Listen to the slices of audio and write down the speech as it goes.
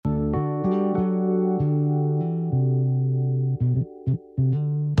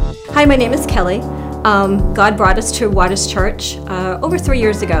Hi, my name is Kelly. God brought us to Waters Church over 3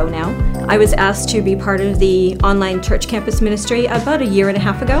 years ago now. I was asked to be part of the online church campus ministry about a year and a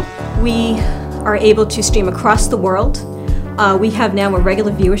half ago. We are able to stream across the world. We have now a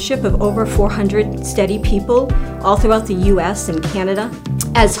regular viewership of over 400 steady people all throughout the US and Canada.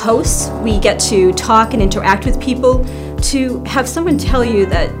 As hosts, we get to talk and interact with people, to have someone tell you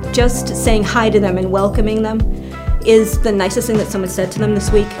that just saying hi to them and welcoming them is the nicest thing that someone said to them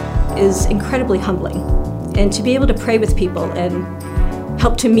this week is incredibly humbling. And to be able to pray with people and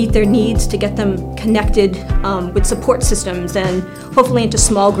help to meet their needs, to get them connected with support systems and hopefully into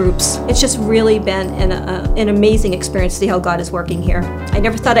small groups. It's just really been an amazing experience to see how God is working here. I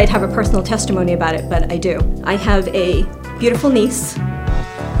never thought I'd have a personal testimony about it, but I do. I have a beautiful niece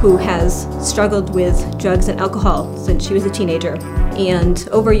who has struggled with drugs and alcohol since she was a teenager. And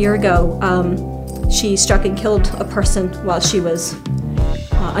over a year ago, she struck and killed a person while she was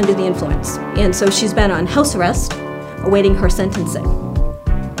under the influence. And so she's been on house arrest, awaiting her sentencing.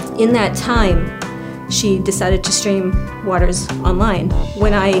 In that time, she decided to stream Waters online.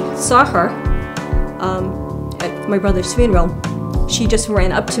 When I saw her at my brother's funeral, she just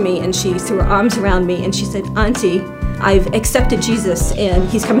ran up to me and she threw her arms around me and she said, "Auntie, I've accepted Jesus and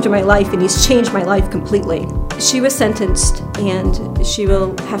he's come into my life and he's changed my life completely." She was sentenced and she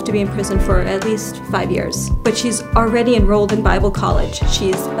will have to be in prison for at least 5 years. But she's already enrolled in Bible college.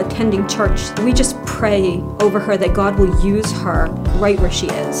 She's attending church. We just pray over her that God will use her right where she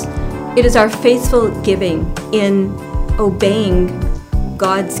is. It is our faithful giving in obeying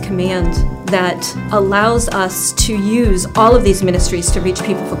God's command that allows us to use all of these ministries to reach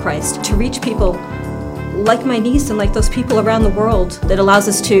people for Christ, to reach people like my niece and like those people around the world, that allows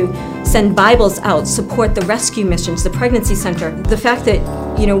us to send Bibles out, support the rescue missions, the pregnancy center. The fact that,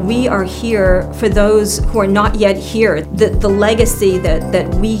 we are here for those who are not yet here, the legacy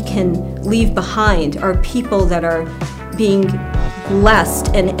that we can leave behind are people that are being blessed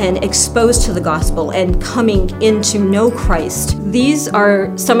and exposed to the gospel and coming in to know Christ. These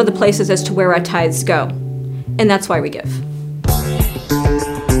are some of the places as to where our tithes go, and that's why we give.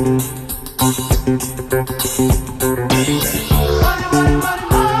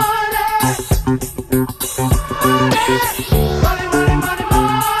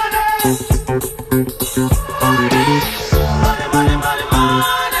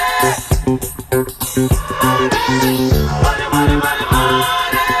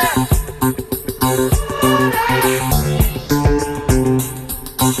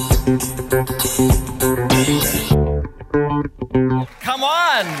 Come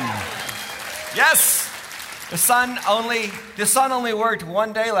on! Yes! The sun only worked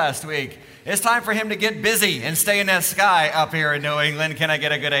one day last week. It's time for him to get busy and stay in that sky up here in New England. Can I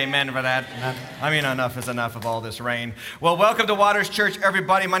get a good amen for that? Amen. I mean, enough is enough of all this rain. Well, welcome to Waters Church,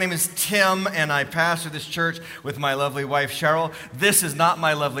 everybody. My name is Tim, and I pastor this church with my lovely wife, Cheryl. This is not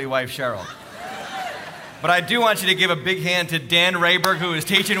my lovely wife, Cheryl. But I do want you to give a big hand to Dan Rayberg, who is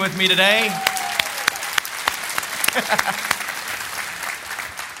teaching with me today.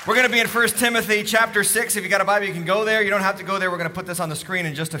 We're going to be in 1 Timothy chapter 6. If you got a Bible, you can go there. You don't have to go there. We're going to put this on the screen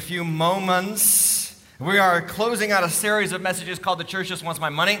in just a few moments. We are closing out a series of messages called The Church Just Wants My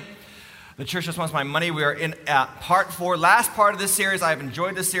Money. The Church Just Wants My Money. We are in part 4, last part of this series. I've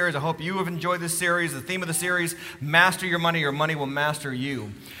enjoyed this series. I hope you have enjoyed this series. The theme of the series, Master Your Money will master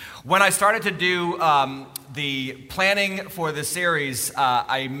you. When I started to do the planning for this series,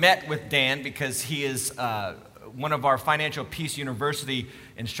 I met with Dan because he is one of our Financial Peace University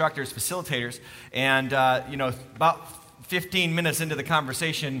instructors, facilitators, and about 15 minutes into the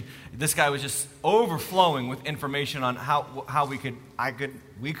conversation, this guy was just overflowing with information on how we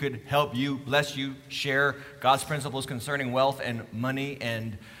could help you, bless you, share God's principles concerning wealth and money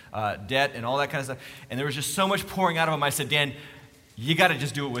and debt and all that kind of stuff. And there was just so much pouring out of him. I said, Dan, you got to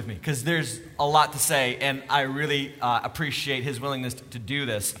just do it with me because there's a lot to say, and I really appreciate his willingness to do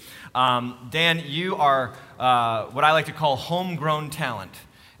this. Dan, you are what I like to call homegrown talent.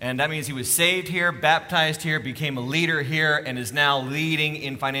 And that means he was saved here, baptized here, became a leader here, and is now leading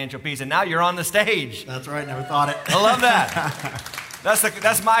in financial peace. And now you're on the stage. That's right. Never thought it. I love that.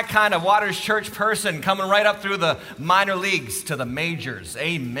 That's my kind of Waters Church person, coming right up through the minor leagues to the majors.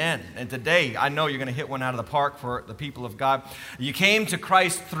 Amen. And today, I know you're going to hit one out of the park for the people of God. You came to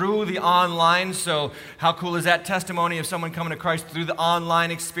Christ through the online, so how cool is that testimony of someone coming to Christ through the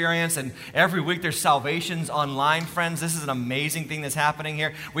online experience? And every week there's salvations online, friends. This is an amazing thing that's happening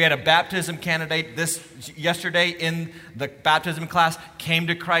here. We had a baptism candidate yesterday in the baptism class, came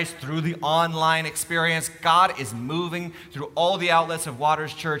to Christ through the online experience. God is moving through all the outlets of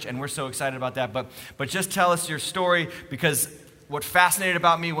Waters Church, and we're so excited about that. But just tell us your story, because what fascinated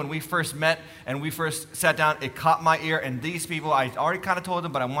about me when we first met and we first sat down, it caught my ear. And these people, I already kind of told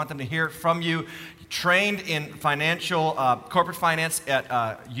them, but I want them to hear it from you. Trained in corporate finance at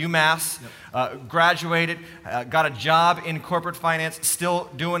UMass, graduated, got a job in corporate finance, still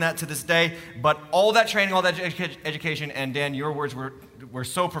doing that to this day. But all that training, all that education, and Dan, your words were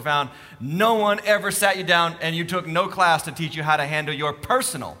so profound. No one ever sat you down and you took no class to teach you how to handle your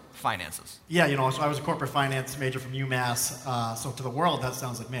personal finances. Yeah, so I was a corporate finance major from UMass. So to the world, that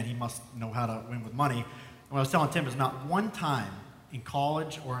sounds like, man, he must know how to win with money. And what I was telling Tim is not one time in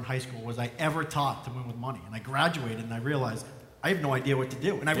college or in high school was I ever taught to win with money. And I graduated and I realized I have no idea what to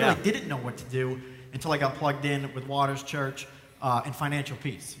do. And I really didn't know what to do until I got plugged in with Waters Church and Financial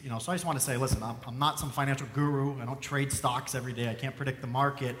Peace. So I just want to say, listen, I'm not some financial guru. I don't trade stocks every day. I can't predict the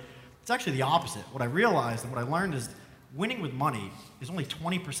market. It's actually the opposite. What I realized and what I learned is winning with money is only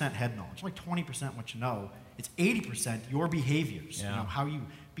 20% head knowledge, only 20% what you know. It's 80% your behaviors, how you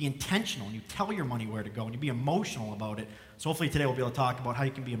be intentional and you tell your money where to go and you be emotional about it. So hopefully today we'll be able to talk about how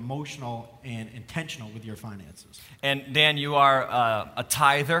you can be emotional and intentional with your finances. And Dan, you are a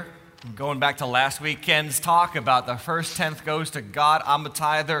tither. Going back to last weekend's talk about the first tenth goes to God. I'm a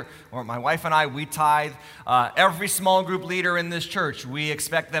tither, or my wife and I, we tithe. Every small group leader in this church, we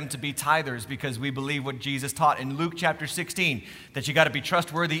expect them to be tithers because we believe what Jesus taught in Luke chapter 16, that you got to be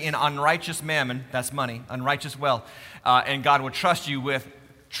trustworthy in unrighteous mammon, that's money, unrighteous wealth, and God will trust you with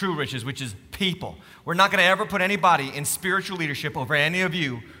true riches, which is people. We're not going to ever put anybody in spiritual leadership over any of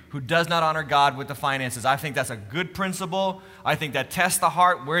you who does not honor God with the finances. I think that's a good principle. I think that tests the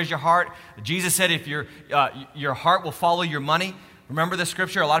heart. Where's your heart? Jesus said if your heart will follow your money. Remember the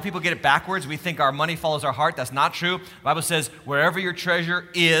scripture? A lot of people get it backwards. We think our money follows our heart. That's not true. The Bible says wherever your treasure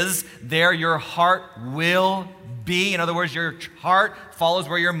is, there your heart will be. In other words, your heart follows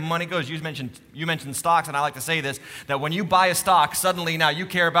where your money goes. You mentioned stocks, and I like to say this, that when you buy a stock, suddenly now you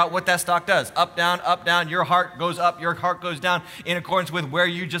care about what that stock does. Up, down, your heart goes up, your heart goes down in accordance with where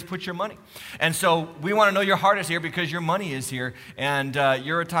you just put your money. And so we want to know your heart is here because your money is here, and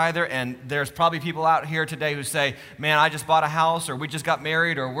you're a tither, and there's probably people out here today who say, man, I just bought a house, or we just got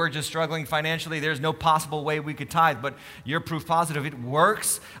married, or we're just struggling financially. There's no possible way we could tithe, but you're proof positive. It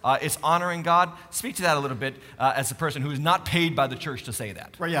works. It's honoring God. Speak to that a little bit as a person who's not paid by the church to say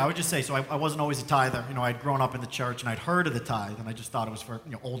that. Well, yeah, I would just say, so I wasn't always a tither. I'd grown up in the church and I'd heard of the tithe, and I just thought it was for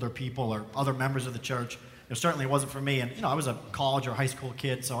older people or other members of the church. Certainly it wasn't for me, and I was a college or high school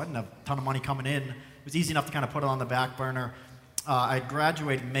kid, so I didn't have a ton of money coming in. It was easy enough to kind of put it on the back burner. I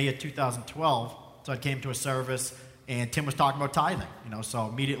graduated in May of 2012, so I came to a service, and Tim was talking about tithing. So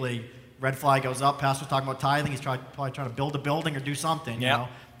immediately red flag goes up. Pastor's talking about tithing. He's probably trying to build a building or do something. Kind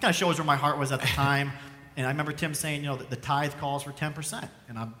of shows where my heart was at the time. And I remember Tim saying, that the tithe calls for 10%.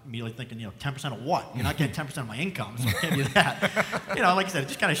 And I'm immediately thinking, 10% of what? You're not getting 10% of my income, so I can't do that. Like I said, it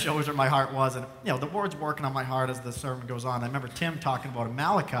just kind of shows where my heart was. And, the word's working on my heart as the sermon goes on. I remember Tim talking about in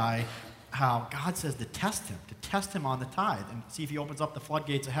Malachi how God says to test him on the tithe and see if he opens up the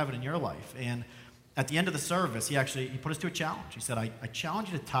floodgates of heaven in your life. And at the end of the service, he put us to a challenge. He said, I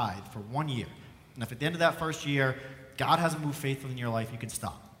challenge you to tithe for 1 year. And if at the end of that first year, God hasn't moved faithfully in your life, you can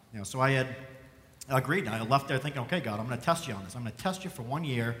stop. So I had agreed. And I left there thinking, okay, God, I'm going to test you on this. I'm going to test you for 1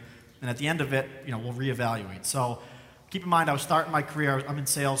 year, and at the end of it, we'll reevaluate. So keep in mind, I was starting my career. I'm in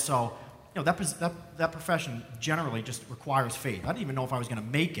sales, so that profession generally just requires faith. I didn't even know if I was going to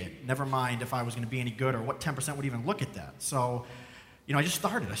make it, never mind if I was going to be any good or what 10% would even look at that. So, I just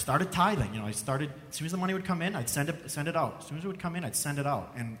started. I started tithing. As soon as the money would come in, I'd send it out. As soon as it would come in, I'd send it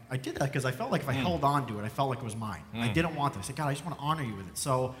out. And I did that because I felt like if I held on to it, I felt like it was mine. I didn't want it. I said, God, I just want to honor you with it.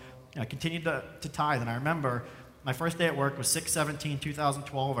 So I continued to tithe, and I remember my first day at work was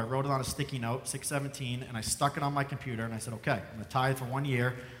 6/17/2012. I wrote it on a sticky note, 6/17, and I stuck it on my computer, and I said, okay, I'm going to tithe for 1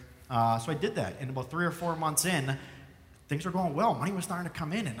 year. So I did that, and about 3 or 4 months in, things were going well. Money was starting to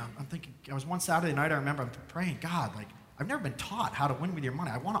come in, and I'm thinking, I was one Saturday night, I remember I'm praying, God, I've never been taught how to win with your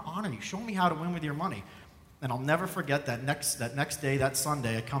money. I want to honor you. Show me how to win with your money. And I'll never forget that next day, that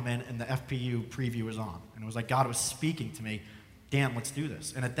Sunday, I come in, and the FPU preview was on, and it was like God was speaking to me, Dan, let's do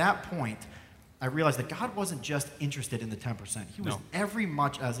this. And at that point, I realized that God wasn't just interested in the 10%. He was every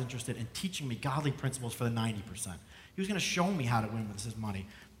much as interested in teaching me godly principles for the 90%. He was going to show me how to win with his money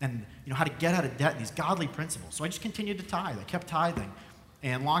and how to get out of debt and these godly principles. So I just continued to tithe. I kept tithing.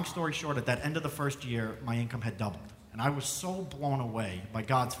 And long story short, at that end of the first year, my income had doubled. And I was so blown away by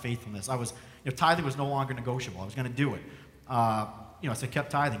God's faithfulness. Tithing was no longer negotiable. I was going to do it. So I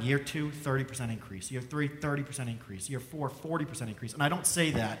kept tithing. Year 2, 30% increase. Year 3, 30% increase. Year 4, 40% increase. And I don't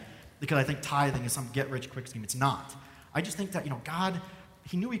say that because I think tithing is some get-rich-quick scheme. It's not. I just think that, God,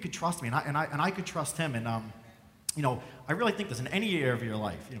 he knew he could trust me, and I could trust him. And I really think this in any area of your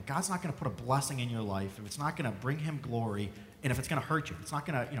life. God's not going to put a blessing in your life if it's not going to bring him glory, and if it's going to hurt you. It's not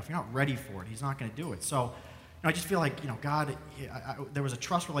going to, if you're not ready for it, he's not going to do it. So, I just feel like, God, there was a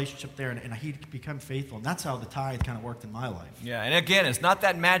trust relationship there, and he became faithful, and that's how the tithe kind of worked in my life. Yeah, and again, it's not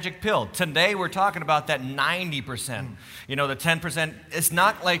that magic pill. Today, we're talking about that 90%. The 10%, it's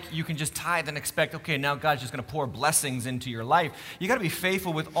not like you can just tithe and expect, okay, now God's just going to pour blessings into your life. You got to be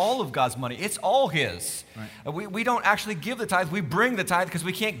faithful with all of God's money. It's all his. Right. We don't actually give the tithe. We bring the tithe because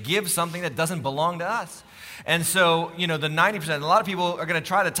we can't give something that doesn't belong to us. And so, the 90%, a lot of people are going to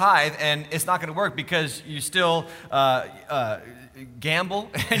try to tithe, and it's not going to work because you still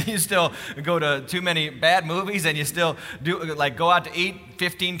gamble, and you still go to too many bad movies, and you still go out to eat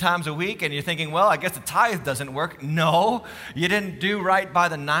 15 times a week, and you're thinking, well, I guess the tithe doesn't work. No, you didn't do right by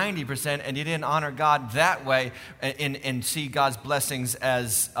the 90%, and you didn't honor God that way and see God's blessings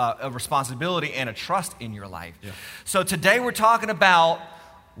as a responsibility and a trust in your life. Yeah. So today we're talking about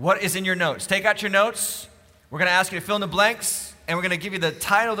what is in your notes. Take out your notes. We're going to ask you to fill in the blanks, and we're going to give you the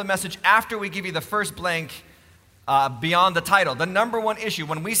title of the message after we give you the first blank beyond the title. The number one issue,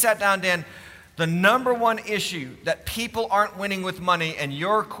 when we sat down, Dan, the number one issue that people aren't winning with money, and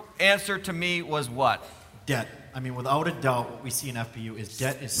your answer to me was what? Debt. Without a doubt, what we see in FPU is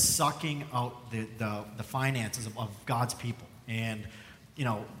debt is sucking out the finances of God's people. And,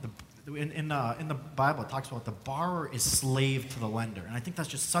 in the Bible, it talks about the borrower is slave to the lender. And I think that's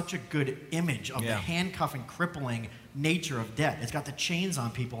just such a good image of the handcuffing, crippling nature of debt. It's got the chains on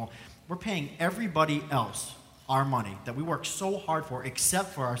people. We're paying everybody else our money that we work so hard for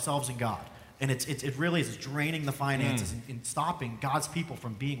except for ourselves and God. And it really is draining the finances and stopping God's people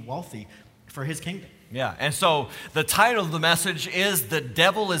from being wealthy for his kingdom. Yeah, and so the title of the message is The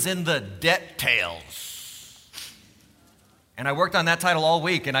Devil is in the DEBTails. And I worked on that title all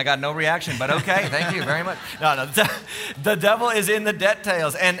week, and I got no reaction, but okay, thank you very much. No, the devil is in the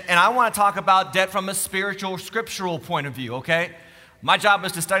DEBTails. And I want to talk about debt from a spiritual, scriptural point of view, okay? My job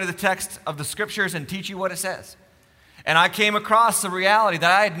is to study the text of the scriptures and teach you what it says. And I came across a reality that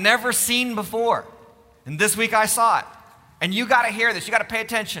I had never seen before. And this week I saw it. And you got to hear this. You got to pay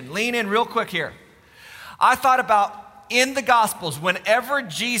attention. Lean in real quick here. I thought about in the Gospels, whenever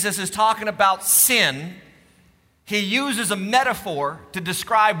Jesus is talking about sin, he uses a metaphor to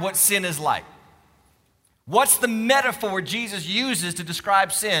describe what sin is like. What's the metaphor Jesus uses to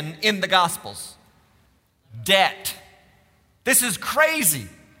describe sin in the Gospels? Debt. This is crazy.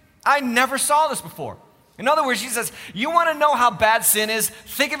 I never saw this before. In other words, he says, you want to know how bad sin is?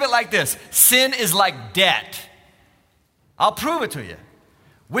 Think of it like this. Sin is like debt. I'll prove it to you.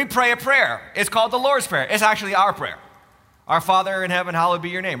 We pray a prayer. It's called the Lord's Prayer. It's actually our prayer. Our Father in heaven, hallowed be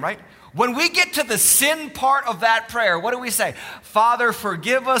your name, right? When we get to the sin part of that prayer, what do we say? Father,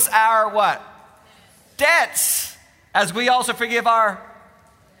 forgive us our what? Debts, as we also forgive our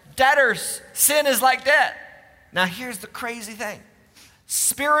debtors. Sin is like debt. Now here's the crazy thing.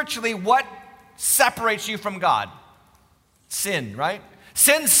 Spiritually, what separates you from God? Sin, right?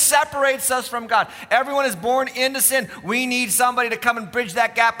 Sin separates us from God. Everyone is born into sin. We need somebody to come and bridge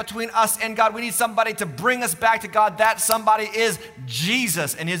that gap between us and God. We need somebody to bring us back to God. That somebody is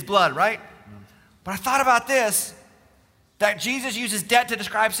Jesus and his blood, right? But I thought about this, that Jesus uses debt to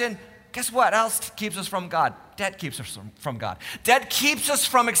describe sin. Guess what else keeps us from God? Debt keeps us from God. Debt keeps us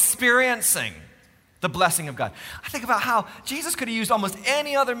from experiencing the blessing of God. I think about how Jesus could have used almost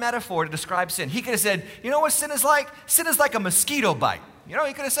any other metaphor to describe sin. He could have said, you know what sin is like? Sin is like a mosquito bite.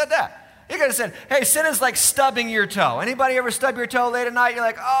 He could have said that. He could have said, hey, sin is like stubbing your toe. Anybody ever stub your toe late at night? You're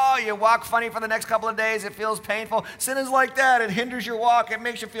like, oh, you walk funny for the next couple of days. It feels painful. Sin is like that. It hinders your walk. It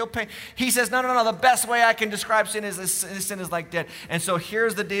makes you feel pain. He says, no. The best way I can describe sin is this sin is like debt. And so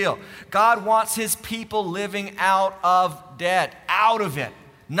here's the deal. God wants his people living out of debt, out of it,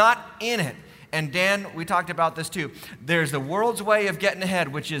 not in it. And Dan, we talked about this too. There's the world's way of getting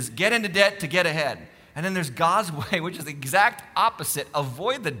ahead, which is get into debt to get ahead. And then there's God's way, which is the exact opposite.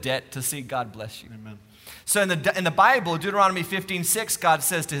 Avoid the debt to see God bless you. Amen. So in the Bible, Deuteronomy 15:6, God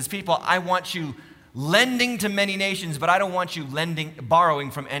says to his people, I want you lending to many nations, but I don't want you borrowing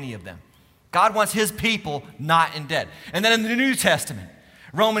from any of them. God wants his people not in debt. And then in the New Testament,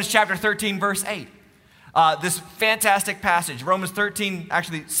 Romans chapter 13, verse 8. This fantastic passage, Romans 13,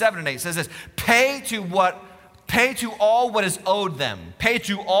 actually 7 and 8, says this, Pay to all what is owed them. Pay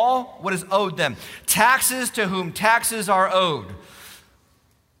to all what is owed them. Taxes to whom taxes are owed.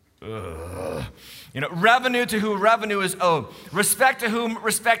 Revenue to whom revenue is owed. Respect to whom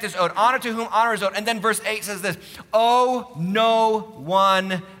respect is owed. Honor to whom honor is owed. And then verse 8 says this, owe no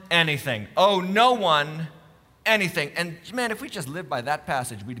one anything. Owe no one anything. And man, if we just lived by that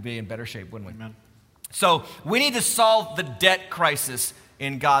passage, we'd be in better shape, wouldn't we? Amen. So we need to solve the debt crisis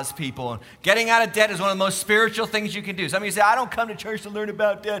in God's people. And getting out of debt is one of the most spiritual things you can do. Some of you say, I don't come to church to learn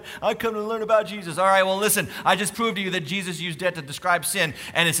about debt. I come to learn about Jesus. All right, well, listen, I just proved to you that Jesus used debt to describe sin,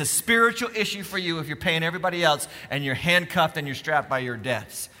 and it's a spiritual issue for you if you're paying everybody else and you're handcuffed and you're strapped by your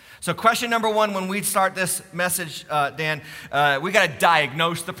debts. So question number one, when we start this message, Dan, we got to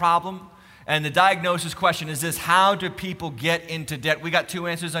diagnose the problem. And the diagnosis question is this: how do people get into debt? We got two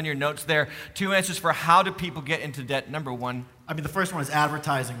answers on your notes there. Two answers for how do people get into debt. Number one. I mean, the first one is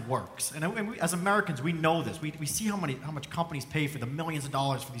advertising works. And we, as Americans, we know this. We see how much companies pay for the millions of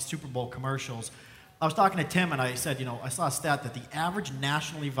dollars for these Super Bowl commercials. I was talking to Tim, and I said, I saw a stat that the average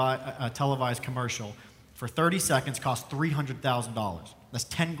nationally televised commercial for 30 seconds costs $300,000. That's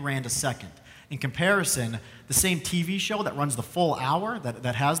 10 grand a second. In comparison, the same TV show that runs the full hour,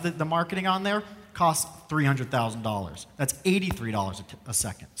 that has the marketing on there, costs $300,000. That's $83 a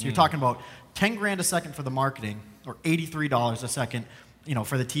second. So you're talking about 10 grand a second for the marketing, or $83 a second,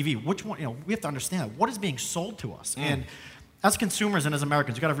 for the TV. Which one? We have to understand what is being sold to us. And as consumers and as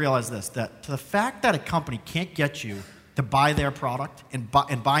Americans, you got to realize this: that to the fact that a company can't get you to buy their product and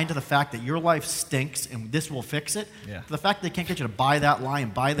buy into the fact that your life stinks and this will fix it, to the fact that they can't get you to buy that lie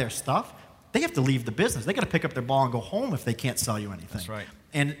and buy their stuff, they have to leave the business. They got to pick up their ball and go home if they can't sell you anything. That's right.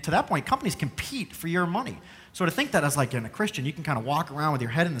 And to that point, companies compete for your money. So to think that as like in a Christian, you can kind of walk around with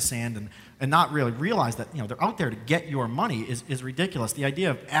your head in the sand and not really realize that they're out there to get your money is ridiculous. The idea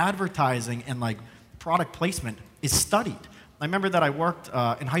of advertising and like product placement is studied. I remember that I worked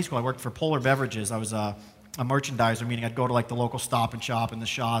in high school. I worked for Polar Beverages. I was a merchandiser, meaning I'd go to like the local Stop and Shop and the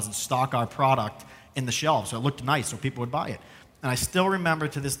Shaw's and stock our product in the shelves so it looked nice so people would buy it. And I still remember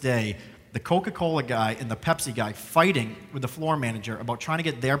to this day the Coca-Cola guy and the Pepsi guy fighting with the floor manager about trying to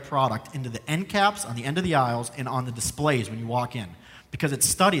get their product into the end caps on the end of the aisles and on the displays when you walk in. Because it's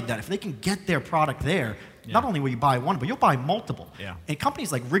studied that if they can get their product there, not only will you buy one, but you'll buy multiple. Yeah. And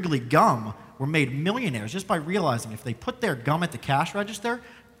companies like Wrigley Gum were made millionaires just by realizing if they put their gum at the cash register,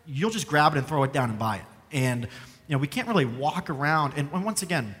 you'll just grab it and throw it down and buy it. And we can't really walk around. And once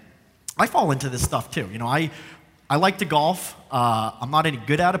again, I fall into this stuff too. I like to golf. I'm not any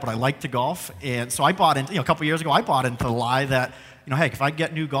good at it, but I like to golf. And so I bought into, a couple years ago, I bought into the lie that, hey, if I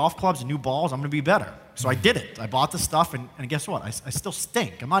get new golf clubs and new balls, I'm going to be better. So I did it. I bought the stuff, and guess what? I still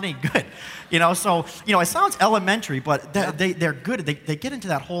stink. I'm not any good. So, it sounds elementary, but they're good. They get into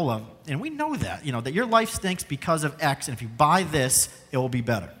that hole of, and we know that, that your life stinks because of X, and if you buy this, it will be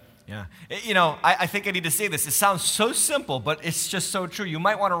better. Yeah. I think I need to say this. It sounds so simple, but it's just so true. You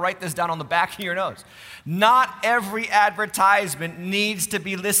might want to write this down on the back of your notes. Not every advertisement needs to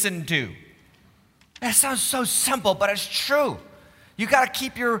be listened to. That sounds so simple, but it's true. You got to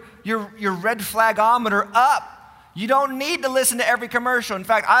keep your red flagometer up. You don't need to listen to every commercial. In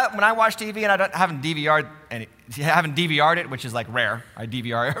fact, when I watch TV, and I haven't DVR'd it, which is like rare. I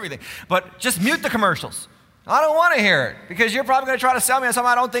DVR everything. But just mute the commercials. I don't want to hear it because you're probably going to try to sell me on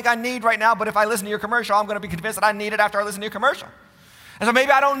something I don't think I need right now, but if I listen to your commercial, I'm going to be convinced that I need it after I listen to your commercial. And so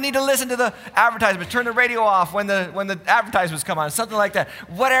maybe I don't need to listen to the advertisement, turn the radio off when the advertisements come on, something like that.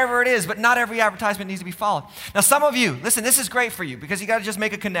 Whatever it is, but not every advertisement needs to be followed. Now some of you, listen, this is great for you because you got to just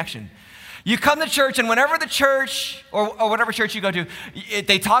make a connection. You come to church, and whenever the church, or whatever church you go to,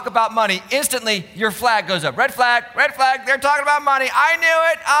 they talk about money, instantly your flag goes up. Red flag, they're talking about money. I knew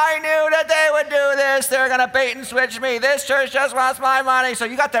it. I knew that they would do this. They're going to bait and switch me. This church just wants my money. So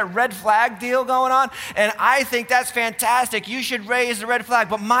you got that red flag deal going on, and I think that's fantastic. You should raise the red flag.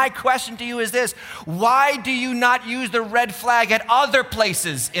 But my question to you is this: why do you not use the red flag at other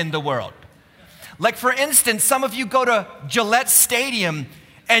places in the world? Like, for instance, some of you go to Gillette Stadium,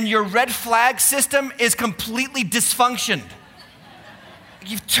 and your red flag system is completely dysfunctioned.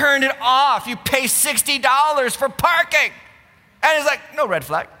 You've turned it off. You pay $60 for parking. And it's like, no red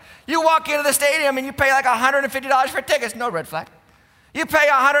flag. You walk into the stadium and you pay like $150 for tickets. No red flag. You pay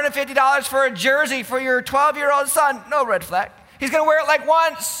 $150 for a jersey for your 12-year-old son. No red flag. He's going to wear it like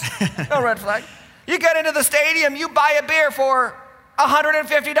once. No red flag. You get into the stadium, you buy a beer for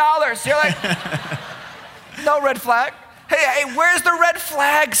 $150. You're like, no red flag. Hey, where's the red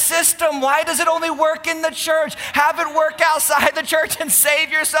flag system? Why does it only work in the church? Have it work outside the church and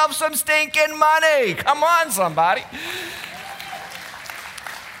save yourself some stinking money. Come on, somebody.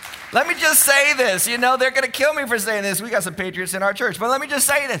 Let me just say this. They're going to kill me for saying this. We got some patriots in our church. But let me just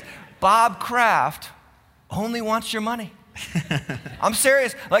say this. Bob Kraft only wants your money. I'm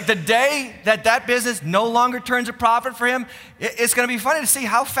serious. Like, the day that business no longer turns a profit for him, it's going to be funny to see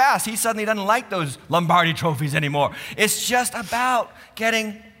how fast he suddenly doesn't like those Lombardi trophies anymore. It's just about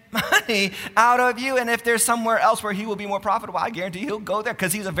getting money out of you. And if there's somewhere else where he will be more profitable, I guarantee he'll go there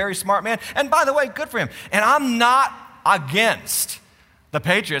because he's a very smart man. And by the way, good for him. And I'm not against the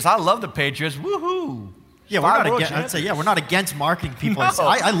Patriots. I love the Patriots. Woohoo. Yeah, we're not against marketing people. No.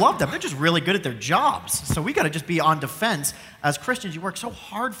 I love them. They're just really good at their jobs. So we got to just be on defense. As Christians, you work so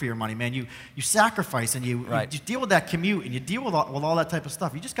hard for your money, man. You sacrifice and you deal with that commute and you deal with all that type of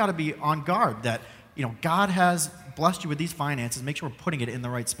stuff. You just got to be on guard that, God has blessed you with these finances. Make sure we're putting it in the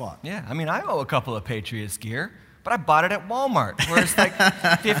right spot. Yeah, I mean, I owe a couple of Patriots gear, but I bought it at Walmart where it's like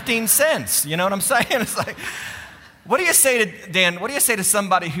 15 cents. You know what I'm saying? It's like, what do you say to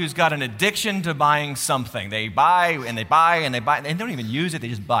somebody who's got an addiction to buying something? They buy and they buy and they buy, and they don't even use it, they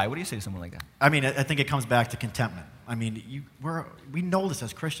just buy. What do you say to someone like that? I mean, I think it comes back to contentment. I mean, we know this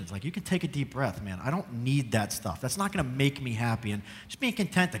as Christians. Like, you can take a deep breath, man. I don't need that stuff. That's not going to make me happy. And just being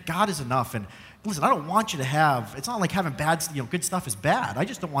content that God is enough. And listen, I don't want you to have, it's not like having good stuff is bad. I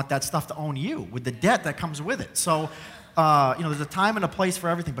just don't want that stuff to own you with the debt that comes with it. So, there's a time and a place for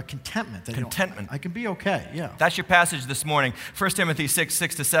everything, but contentment. Contentment. I can be okay, yeah. That's your passage this morning, 1 Timothy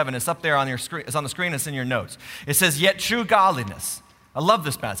 6:6-7. It's up there on your screen. It's on the screen. It's in your notes. It says, yet true godliness. I love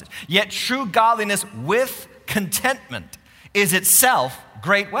this passage. Yet true godliness with contentment is itself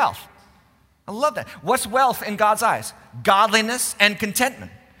great wealth. I love that. What's wealth in God's eyes? Godliness and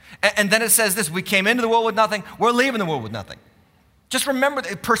contentment. And then it says this, we came into the world with nothing, we're leaving the world with nothing. Just remember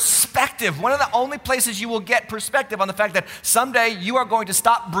the perspective. One of the only places you will get perspective on the fact that someday you are going to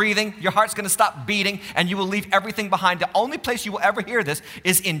stop breathing, your heart's going to stop beating, and you will leave everything behind. The only place you will ever hear this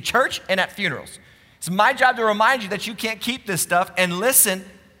is in church and at funerals. It's my job to remind you that you can't keep this stuff, and listen,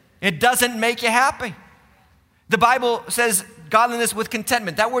 it doesn't make you happy. The Bible says godliness with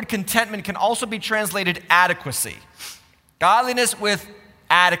contentment. That word contentment can also be translated adequacy. Godliness with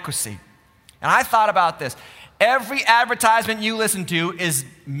adequacy. And I thought about this. Every advertisement you listen to is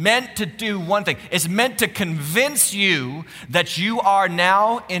meant to do one thing. It's meant to convince you that you are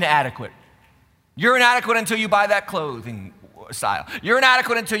now inadequate. You're inadequate until you buy that clothing style. You're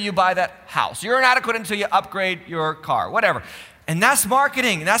inadequate until you buy that house. You're inadequate until you upgrade your car, whatever. And that's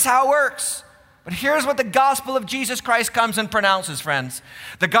marketing. That's how it works. But here's what the gospel of Jesus Christ comes and pronounces, friends.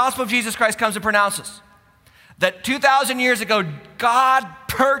 The gospel of Jesus Christ comes and pronounces that 2,000 years ago, God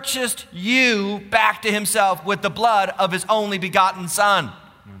purchased you back to himself with the blood of his only begotten son.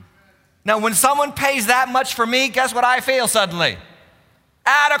 Now, when someone pays that much for me, guess what I feel suddenly?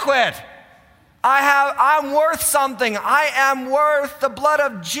 Adequate. I'm worth something. I am worth the blood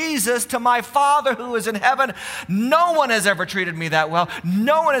of Jesus to my Father who is in heaven. No one has ever treated me that well.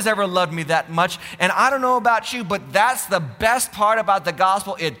 No one has ever loved me that much. And I don't know about you, but that's the best part about the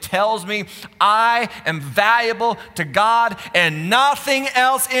gospel. It tells me I am valuable to God, and nothing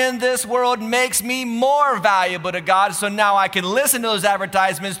else in this world makes me more valuable to God. So now I can listen to those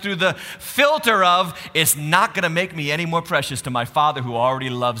advertisements through the filter of, it's not going to make me any more precious to my Father who already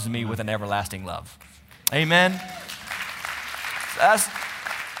loves me with an everlasting love. Amen. That's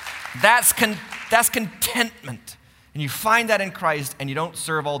contentment, and you find that in Christ, and you don't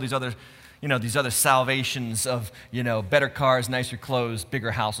serve all these other salvations of better cars, nicer clothes,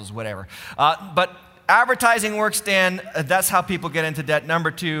 bigger houses, whatever. But advertising works, Dan. That's how people get into debt. Number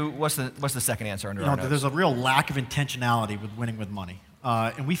two, what's the second answer under our notes? There's a real lack of intentionality with winning with money,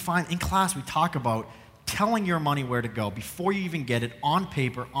 and we find in class we talk about telling your money where to go before you even get it, on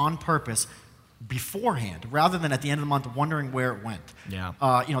paper, on purpose, beforehand, rather than at the end of the month wondering where it went. Yeah.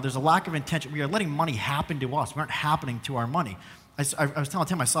 There's a lack of intention. We are letting money happen to us. We aren't happening to our money. I was telling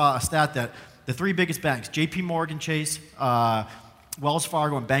Tim, I saw a stat that the three biggest banks, J.P. Morgan Chase, Wells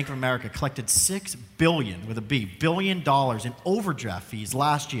Fargo, and Bank of America, collected $6 billion, with a B, billion dollars in overdraft fees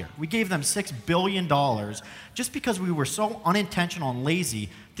last year. We gave them $6 billion just because we were so unintentional and lazy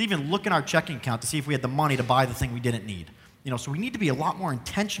to even look in our checking account to see if we had the money to buy the thing we didn't need. So we need to be a lot more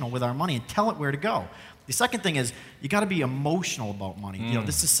intentional with our money and tell it where to go. The second thing is you got to be emotional about money.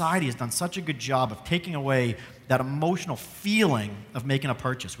 This society has done such a good job of taking away that emotional feeling of making a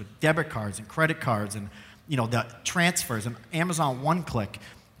purchase with debit cards and credit cards and the transfers and Amazon one-click.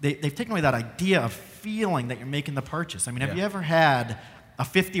 They've taken away that idea of feeling that you're making the purchase. I mean, have you ever had a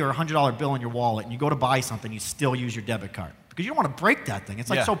 $50 or $100 bill in your wallet and you go to buy something, you still use your debit card? Because you don't want to break that thing. It's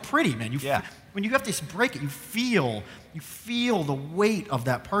like so pretty, man. When you have to break it, you feel the weight of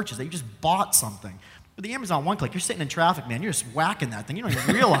that purchase, that you just bought something. With the Amazon one-click, you're sitting in traffic, man. You're just whacking that thing. You don't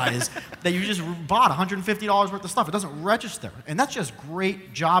even realize that you just bought $150 worth of stuff. It doesn't register. And that's just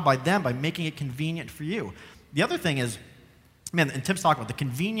great job by them by making it convenient for you. The other thing is, man, and Tim's talking about the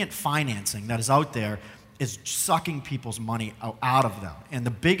convenient financing that is out there is sucking people's money out of them. And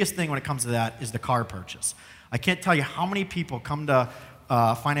the biggest thing when it comes to that is the car purchase. I can't tell you how many people come to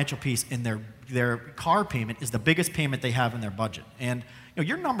financial peace, and their car payment is the biggest payment they have in their budget. And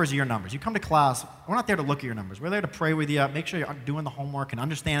your numbers are your numbers. You come to class, we're not there to look at your numbers. We're there to pray with you, make sure you're doing the homework and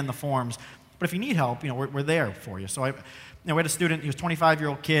understanding the forms. But if you need help, we're there for you. So we had a student, he was a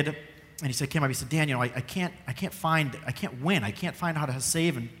 25-year-old kid, and he said, came up, he said, Dan, I can't win. I can't find how to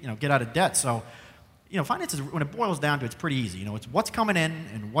save and get out of debt. So finances, when it boils down to it, it's pretty easy. It's what's coming in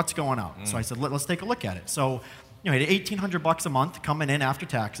and what's going out. So I said, let's take a look at it. So he had $1,800 a month coming in after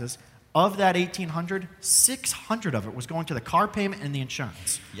taxes. Of that $1,800, $600 of it was going to the car payment and the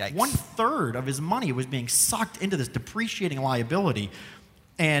insurance. Yikes. 1/3 of his money was being sucked into this depreciating liability.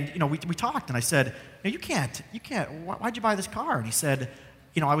 And we talked, and I said, you can't. Why'd you buy this car? And he said,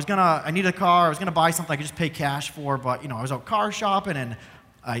 I needed a car. I was gonna buy something I could just pay cash for, but I was out car shopping, and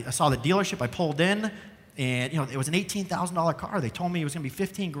I saw the dealership. I pulled in, and it was an $18,000 car. They told me it was gonna be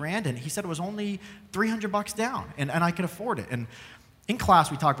 $15,000, and he said it was only $300 down, and I could afford it. And in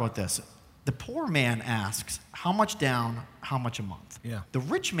class, we talked about this. The poor man asks, how much down, how much a month? Yeah. The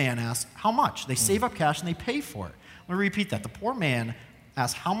rich man asks, how much? They save up cash and they pay for it. Let me repeat that. The poor man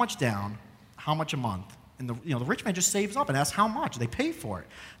asks, how much down, how much a month? And the rich man just saves up and asks how much. They pay for it.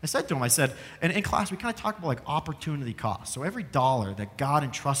 I said to him, and in class, we kind of talk about opportunity cost. So every dollar that God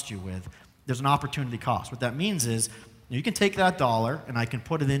entrusts you with, there's an opportunity cost. What that means is, you can take that dollar and I can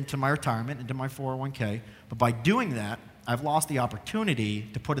put it into my retirement, into my 401k, but by doing that, I've lost the opportunity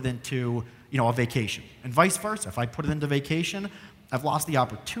to put it into, a vacation. And vice versa. If I put it into vacation, I've lost the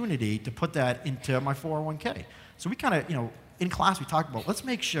opportunity to put that into my 401k. So we kind of, in class we talked about, let's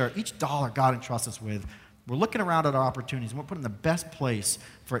make sure each dollar God entrusts us with, we're looking around at our opportunities and we're putting the best place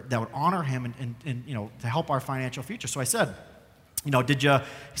that would honor him and to help our financial future. So I said, he said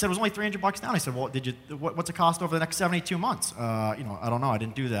it was only $300 down. I said, well, what's the cost over the next 72 months? I don't know. I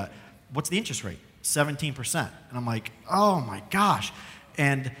didn't do that. What's the interest rate? 17%. And I'm like, oh my gosh.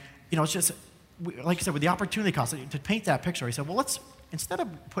 And, it's just, like I said, with the opportunity cost, to paint that picture, he said, well, instead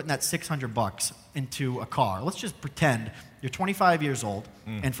of putting that $600 into a car, let's just pretend you're 25 years old,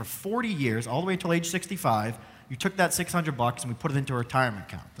 and for 40 years, all the way until age 65, you took that $600 and we put it into a retirement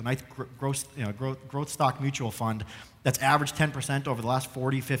account, the nice growth stock mutual fund that's averaged 10% over the last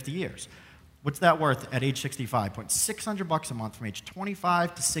 40, 50 years. What's that worth at age 65? Putting $600 a month from age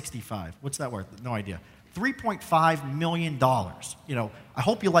 25 to 65. What's that worth? No idea. $3.5 million. I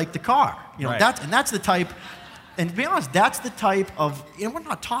hope you like the car. Right. That's the type. And to be honest, that's the type of. We're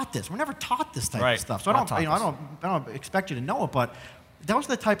not taught this. We're never taught this type of stuff. So I don't expect you to know it, but those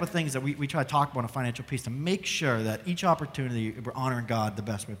are the type of things that we try to talk about in financial peace to make sure that each opportunity we're honoring God the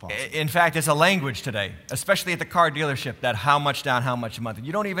best way possible. In fact, it's a language today, especially at the car dealership, that how much down, how much a month.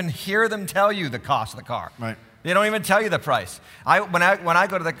 You don't even hear them tell you the cost of the car. Right. They don't even tell you the price. When I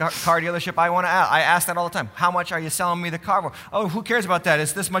go to the car dealership, I ask that all the time. How much are you selling me the car for? Oh, who cares about that?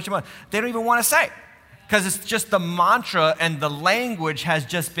 It's this much a month. They don't even want to say. Because it's just the mantra and the language has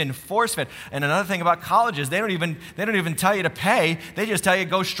just been force-fed. And another thing about colleges, they don't even tell you to pay. They just tell you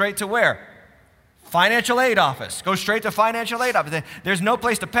go straight to where? Financial aid office. Go straight to financial aid office. There's no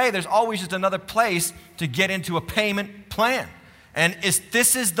place to pay. There's always just another place to get into a payment plan. And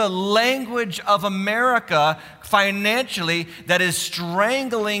this is the language of America financially that is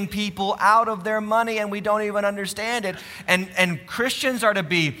strangling people out of their money, and we don't even understand it. And Christians are to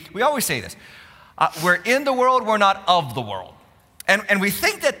be, we always say this, we're in the world, we're not of the world. And we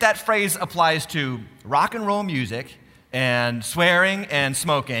think that phrase applies to rock and roll music and swearing and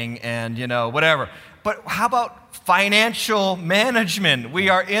smoking and, whatever. But how about financial management? We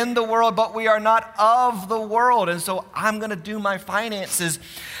are in the world, but we are not of the world. And so I'm going to do my finances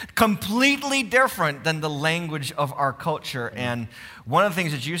completely different than the language of our culture. And one of the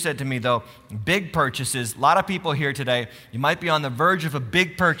things that you said to me, though, big purchases. A lot of people here today, you might be on the verge of a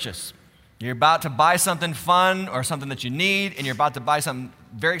big purchase. You're about to buy something fun or something that you need, and you're about to buy something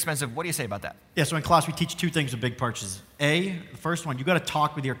very expensive. What do you say about that? Yeah, so in class we teach two things with big purchases. The first one, you got to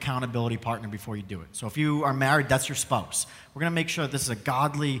talk with your accountability partner before you do it. So if you are married, that's your spouse. We're going to make sure that this is a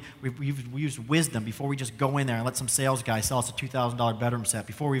godly, we use wisdom before we just go in there and let some sales guy sell us a $2,000 bedroom set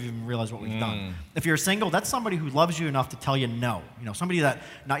before we even realize what we've done. If you're single, that's somebody who loves you enough to tell you no. Somebody that,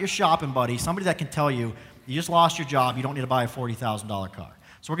 not your shopping buddy, somebody that can tell you, you just lost your job, you don't need to buy a $40,000 car.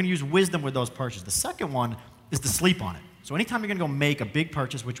 So we're going to use wisdom with those purchases. The second one is to sleep on it. So anytime you're going to go make a big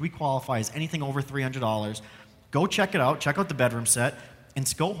purchase, which we qualify as anything over $300, go check it out, check out the bedroom set,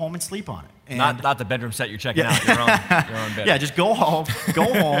 and go home and sleep on it. And not the bedroom set you're checking out, your own bed. Yeah, just go home,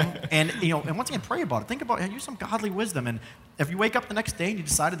 and and once again, pray about it. Think about it, use some godly wisdom. And if you wake up the next day and you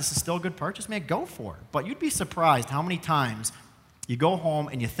decided this is still a good purchase, man, go for it. But you'd be surprised how many times you go home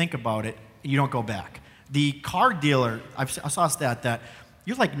and you think about it and you don't go back. The car dealer, I saw a stat that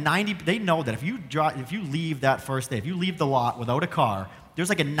you're like 90, they know that if you leave that first day, if you leave the lot without a car, there's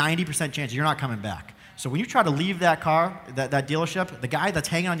like a 90% chance you're not coming back. So when you try to leave that car, that dealership, the guy that's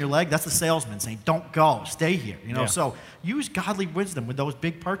hanging on your leg, that's the salesman saying, don't go, stay here. So use godly wisdom with those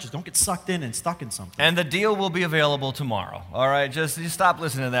big purchases. Don't get sucked in and stuck in something. And the deal will be available tomorrow. All right, just stop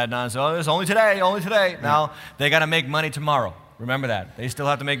listening to that nonsense. Oh, it's only today. Yeah. Now, they got to make money tomorrow. Remember that. They still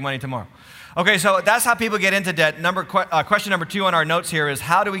have to make money tomorrow. Okay, so that's how people get into debt. Question number 2 on our notes here is,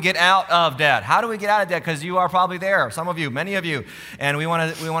 how do we get out of debt? How do we get out of debt? Because you are probably there, some of you, many of you, and we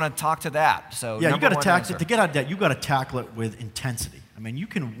want to talk to that. So yeah, you got to get out of debt. You got to tackle it with intensity. I mean, you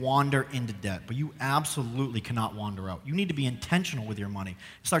can wander into debt, but you absolutely cannot wander out. You need to be intentional with your money.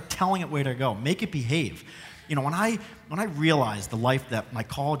 Start telling it where to go. Make it behave. When I realized the life that my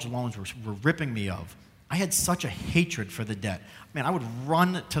college loans were ripping me of, I had such a hatred for the debt. Man, I would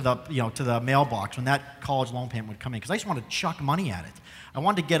run to the mailbox when that college loan payment would come in because I just wanted to chuck money at it. I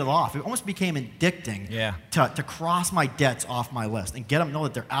wanted to get it off. It almost became addicting to cross my debts off my list and get them to know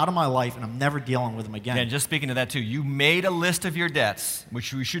that they're out of my life and I'm never dealing with them again. Yeah, just speaking to that too, you made a list of your debts,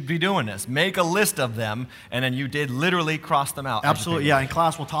 which we should be doing this. Make a list of them, and then you did literally cross them out. Absolutely, yeah. In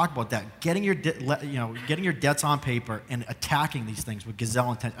class, we'll talk about that. Getting your debts on paper and attacking these things with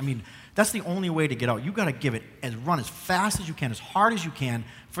gazelle intent. I mean, that's the only way to get out. You got to give it run as fast as you can, as hard as you can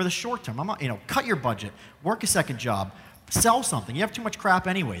for the short term. Cut your budget, work a second job. Sell something. You have too much crap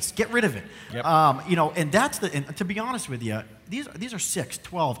anyways. Get rid of it. Yep. And to be honest with you, these are 6,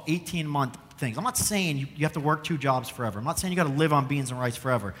 12, 18-month things. I'm not saying you have to work 2 jobs forever. I'm not saying you got to live on beans and rice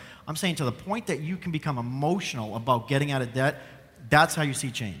forever. I'm saying to the point that you can become emotional about getting out of debt, that's how you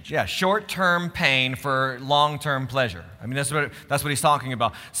see change. Yeah, short-term pain for long-term pleasure. I mean, that's what he's talking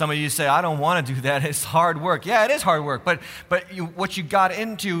about. Some of you say, I don't want to do that. It's hard work. Yeah, it is hard work. But what you got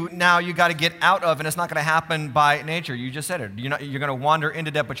into now, you got to get out of, and it's not going to happen by nature. You just said it. You're going to wander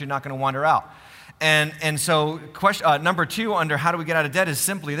into debt, but you're not going to wander out. And so number 2 under how do we get out of debt is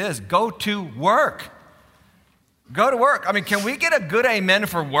simply this: go to work. Go to work. I mean, can we get a good amen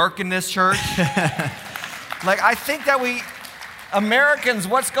for work in this church? I think that Americans,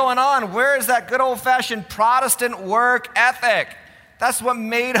 what's going on? Where is that good old-fashioned Protestant work ethic? That's what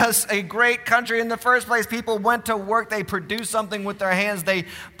made us a great country in the first place. People went to work. They produced something with their hands. They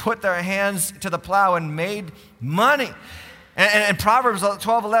put their hands to the plow and made money. And Proverbs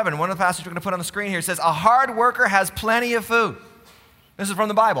 12:11, one of the passages we're going to put on the screen here, says, a hard worker has plenty of food. This is from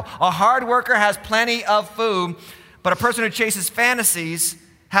the Bible. A hard worker has plenty of food, but a person who chases fantasies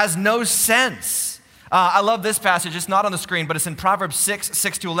has no sense. I love this passage. It's not on the screen, but it's in Proverbs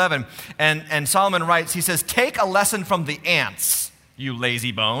 6:6-11. And Solomon writes, he says, take a lesson from the ants, you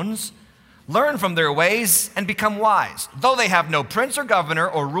lazy bones. Learn from their ways and become wise. Though they have no prince or governor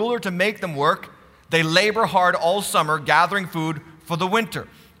or ruler to make them work, they labor hard all summer, gathering food for the winter.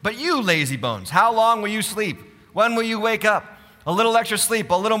 But you, lazy bones, how long will you sleep? When will you wake up? A little extra sleep,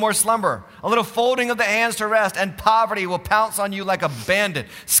 a little more slumber, a little folding of the hands to rest, and poverty will pounce on you like a bandit.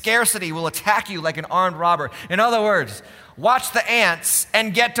 Scarcity will attack you like an armed robber. In other words, watch the ants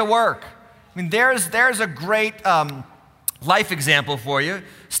and get to work. I mean, there's a great life example for you.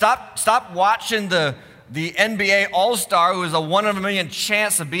 Stop watching the NBA All-Star, who is a 1 in a million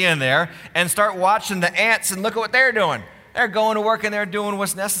chance of being there, and start watching the ants and look at what they're doing. They're going to work and they're doing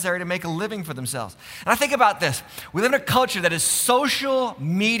what's necessary to make a living for themselves. And I think about this. We live in a culture that is social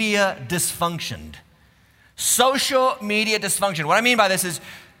media dysfunctioned. Social media dysfunction. What I mean by this is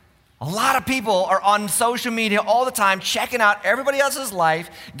a lot of people are on social media all the time, checking out everybody else's life,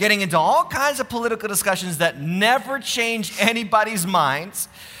 getting into all kinds of political discussions that never change anybody's minds.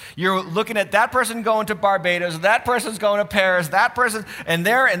 You're looking at that person going to Barbados, that person's going to Paris, that person, and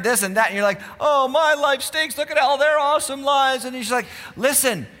there, and this, and that, and you're like, oh, my life stinks, look at all their awesome lives. And he's like,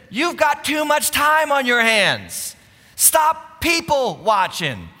 listen, you've got too much time on your hands. Stop people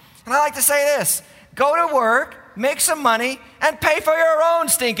watching. And I like to say this: go to work, make some money, and pay for your own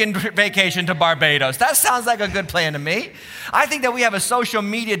stinking vacation to Barbados. That sounds like a good plan to me. I think that we have a social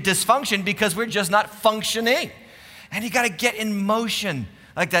media dysfunction because we're just not functioning. And you got to get in motion.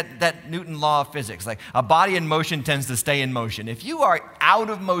 Like that Newton law of physics, like a body in motion tends to stay in motion. If you are out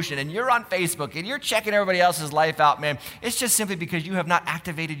of motion and you're on Facebook and you're checking everybody else's life out, man, it's just simply because you have not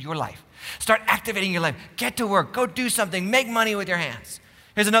activated your life. Start activating your life. Get to work. Go do something. Make money with your hands.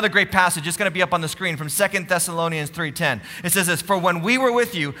 Here's another great passage. It's going to be up on the screen from 2 Thessalonians 3:10. It says this: for when we were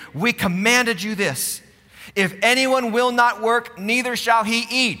with you, we commanded you this. If anyone will not work, neither shall he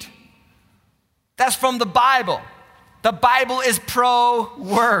eat. That's from the Bible. The Bible is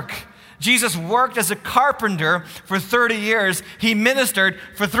pro-work. Jesus worked as a carpenter for 30 years. He ministered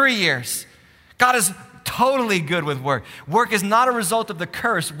for 3 years. God has totally good with work. Work is not a result of the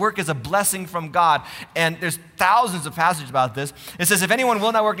curse. Work is a blessing from God. And there's thousands of passages about this. It says, if anyone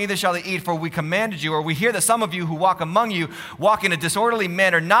will not work, neither shall he eat, for we commanded you, or we hear that some of you who walk among you walk in a disorderly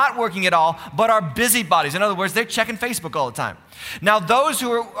manner, not working at all, but are busybodies. In other words, they're checking Facebook all the time. Now those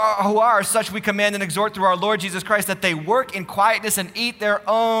who are such we command and exhort through our Lord Jesus Christ, that they work in quietness and eat their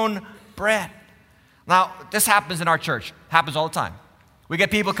own bread. Now, this happens in our church. Happens all the time. We get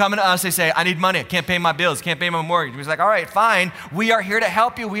people coming to us, they say, I need money, I can't pay my bills, can't pay my mortgage. We're like, all right, fine, we are here to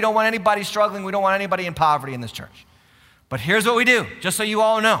help you. We don't want anybody struggling, we don't want anybody in poverty in this church. But here's what we do, just so you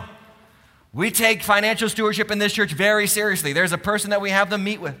all know. We take financial stewardship in this church very seriously. There's a person that we have them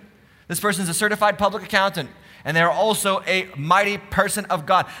meet with. This person's a certified public accountant, and they're also a mighty person of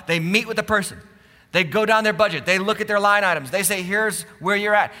God. They meet with the person. They go down their budget. They look at their line items. They say, here's where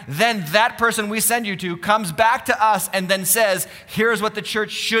you're at. Then that person we send you to comes back to us and then says, here's what the church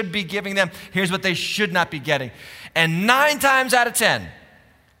should be giving them. Here's what they should not be getting. And 9 times out of 10,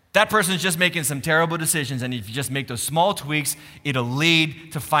 that person's just making some terrible decisions. And if you just make those small tweaks, it'll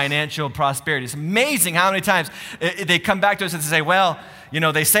lead to financial prosperity. It's amazing how many times they come back to us and say, well, you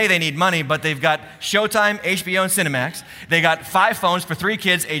know, they say they need money, but they've got Showtime, HBO, and Cinemax. They got 5 phones for 3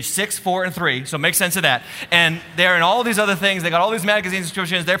 kids, age 6, 4, and 3, so make sense of that. And they're in all these other things. They got all these magazine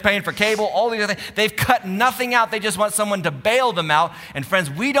subscriptions. They're paying for cable, all these other things. They've cut nothing out. They just want someone to bail them out. And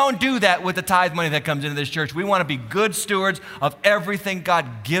friends, we don't do that with the tithe money that comes into this church. We want to be good stewards of everything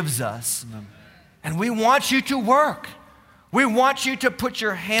God gives us. Amen. And we want you to work. We want you to put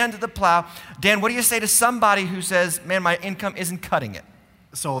your hand to the plow. Dan, what do you say to somebody who says, man, my income isn't cutting it?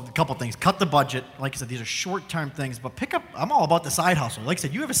 So a couple things. Cut the budget. Like I said, these are short-term things, but pick up, I'm all about the side hustle. Like I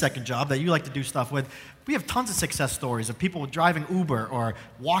said, you have a second job that you like to do stuff with. We have tons of success stories of people driving Uber or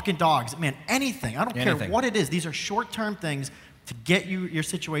walking dogs. Man, anything. I don't care what it is. These are short-term things to get your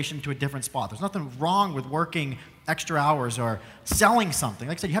situation to a different spot. There's nothing wrong with working extra hours or selling something.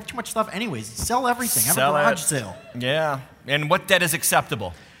 Like I said, you have too much stuff anyways. Sell everything. Have a garage sale. Yeah. And what debt is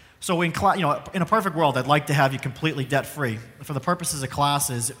acceptable? So in a perfect world, I'd like to have you completely debt-free. For the purposes of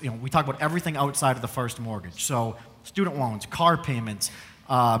classes, we talk about everything outside of the first mortgage. So student loans, car payments,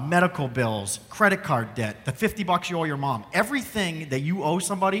 medical bills, credit card debt, the $50 you owe your mom, everything that you owe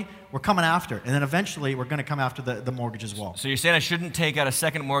somebody, we're coming after. And then eventually, we're going to come after the mortgage as well. So you're saying I shouldn't take out a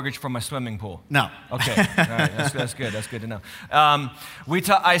second mortgage for my swimming pool? No. Okay. All right. That's good. That's good to know.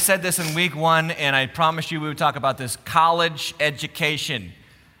 I said this in week 1, and I promised you we would talk about this college education.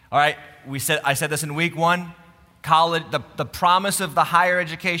 All right, I said this in week 1. College, the promise of the higher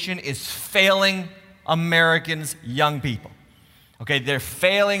education is failing Americans' young people. Okay, they're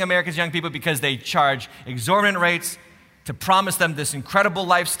failing Americans' young people because they charge exorbitant rates to promise them this incredible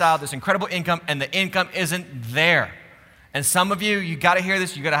lifestyle, this incredible income, and the income isn't there. And some of you got to hear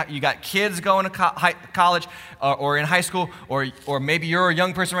this. You got kids going to college or in high school, or maybe you're a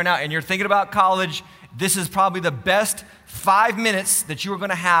young person right now and you're thinking about college. This is probably the best 5 minutes that you are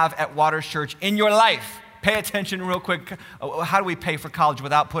going to have at Waters Church in your life. Pay attention real quick. How do we pay for college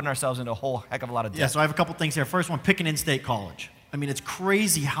without putting ourselves into a whole heck of a lot of debt? Yeah, so I have a couple things here. First one, pick an in-state college. I mean, it's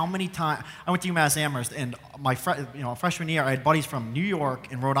crazy how many times I went to UMass Amherst, and my freshman year, I had buddies from New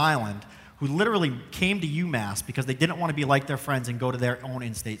York and Rhode Island who literally came to UMass because they didn't want to be like their friends and go to their own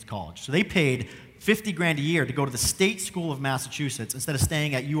in-state college. So they paid $50,000 a year to go to the State School of Massachusetts instead of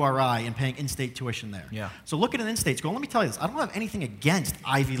staying at URI and paying in-state tuition there. Yeah. So look at an in-state school. Let me tell you this. I don't have anything against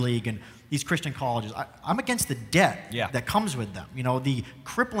Ivy League and these Christian colleges. I'm against the debt that comes with them. The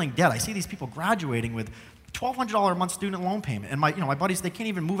crippling debt. I see these people graduating with $1,200 a month student loan payment. And my buddies, they can't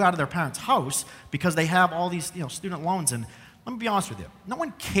even move out of their parents' house because they have all these student loans. And let me be honest with you. No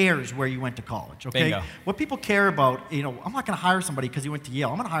one cares where you went to college, okay? Bingo. What people care about, I'm not going to hire somebody because he went to Yale.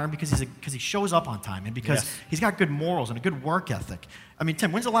 I'm going to hire him because he shows up on time and because he's got good morals and a good work ethic. I mean,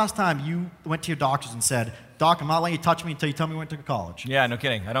 Tim, when's the last time you went to your doctors and said, Doc, I'm not letting you touch me until you tell me you went to college? Yeah, no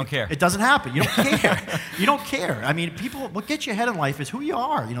kidding. I don't care. It doesn't happen. You don't care. You don't care. I mean, what gets you ahead in life is who you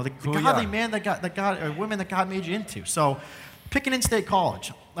are. The godly man or women that God made you into. So pick an in-state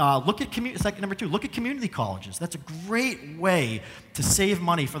college. Look at number 2. Look at community colleges. That's a great way to save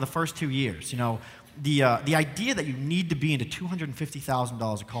money for the first 2 years. The idea that you need to be into $250,000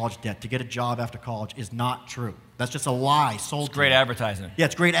 of college debt to get a job after college is not true. That's just a lie sold. It's great advertising. Yeah,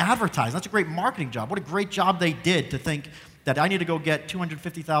 it's great advertising. That's a great marketing job. What a great job they did to think that I need to go get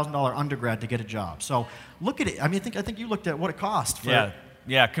 $250,000 undergrad to get a job. So look at it. I mean, I think you looked at what it cost.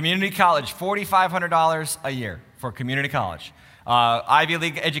 Yeah. Community college, $4,500 a year for community college. Ivy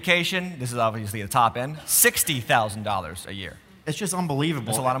League education, this is obviously the top end, $60,000 a year. It's just unbelievable.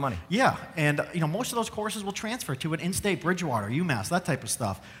 That's a lot of money. Yeah, and most of those courses will transfer to an in-state, Bridgewater, UMass, that type of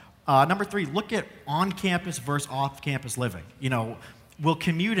stuff. Number 3, look at on-campus versus off-campus living. Will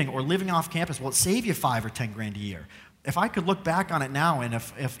commuting or living off campus, will it save you $5 or $10 grand a year? If I could look back on it now, and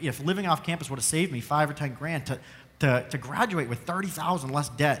if living off campus would have saved me $5 or $10 grand to graduate with $30,000 less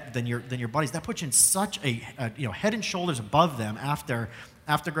debt than your buddies, that puts you in such a head and shoulders above them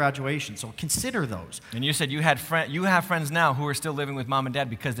after graduation. So consider those. And you said you have friends now who are still living with mom and dad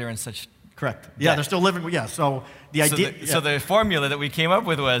because they're in such correct. Yeah, they're still living. Yeah. So the idea. So the formula that we came up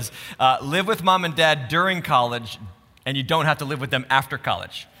with was live with mom and dad during college, and you don't have to live with them after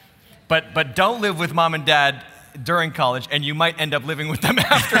college. But don't live with mom and dad during college, and you might end up living with them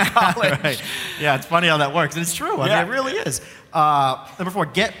after college. Right. Yeah, it's funny how that works, and it's true. I mean, it really is. Number 4,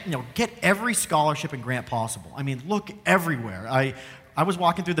 get every scholarship and grant possible. I mean, look everywhere. I was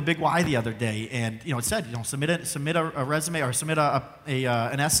walking through the Big Y the other day, and it said submit a resume or submit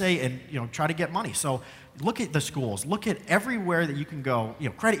an essay, and try to get money. So look at the schools. Look at everywhere that you can go.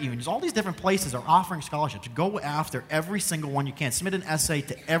 Credit unions, all these different places are offering scholarships. Go after every single one you can. Submit an essay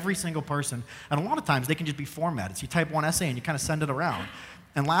to every single person, and a lot of times they can just be formatted. So you type one essay and you kind of send it around.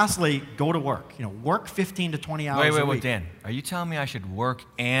 And lastly, go to work. Work 15 to 20 hours a week. Wait, Dan. Are you telling me I should work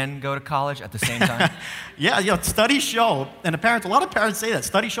and go to college at the same time? Yeah, studies show, and a lot of parents say that,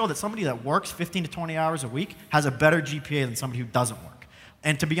 studies show that somebody that works 15 to 20 hours a week has a better GPA than somebody who doesn't work.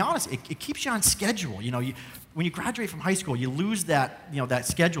 And to be honest, it keeps you on schedule. When you graduate from high school, you lose that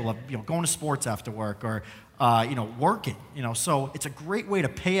schedule of going to sports after work or working. So it's a great way to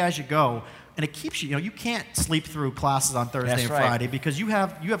pay as you go. And it keeps you, you can't sleep through classes on Thursday and Friday because you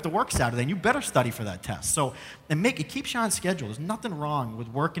have to work Saturday, and you better study for that test. So it keeps you on schedule. There's nothing wrong with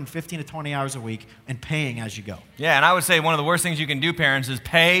working 15 to 20 hours a week and paying as you go. Yeah, and I would say one of the worst things you can do, parents, is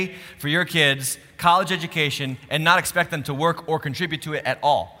pay for your kids' college education and not expect them to work or contribute to it at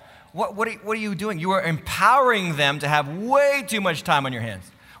all. What are you doing? You are empowering them to have way too much time on your hands.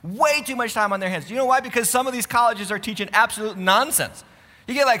 Way too much time on their hands. Do you know why? Because some of these colleges are teaching absolute nonsense.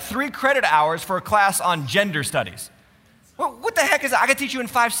 You get like 3 credit hours for a class on gender studies. Well, what the heck is that? I can teach you in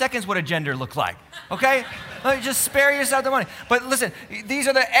 5 seconds what a gender looks like, okay? Just spare yourself the money. But listen, these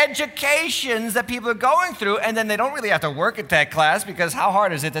are the educations that people are going through, and then they don't really have to work at that class because how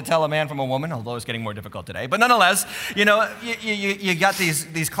hard is it to tell a man from a woman, although it's getting more difficult today. But nonetheless, you got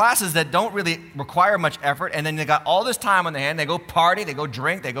these classes that don't really require much effort, and then they got all this time on their hand. They go party, they go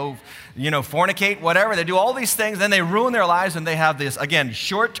drink, they go, fornicate, whatever. They do all these things, then they ruin their lives, and they have this, again,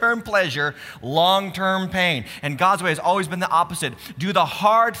 short-term pleasure, long-term pain. And God's way has always been the opposite. Do the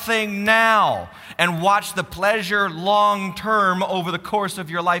hard thing now and watch the pleasure long-term over the course of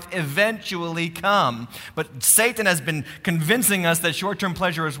your life eventually come. But Satan has been convincing us that short-term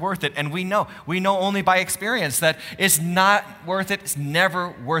pleasure is worth it, and we know only by experience that it's not worth it. It's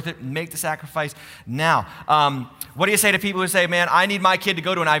never worth it. Make the sacrifice now. What do you say to people who say, man, I need my kid to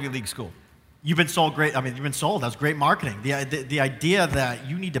go to an Ivy League school? You've been sold great. You've been sold. That's great marketing. The idea that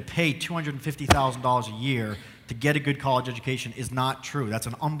you need to pay $250,000 a year to get a good college education is not true. That's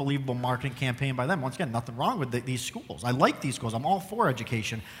an unbelievable marketing campaign by them. Once again, nothing wrong with these schools. I like these schools. I'm all for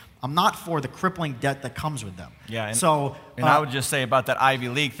education. I'm not for the crippling debt that comes with them. Yeah, and I would just say about that Ivy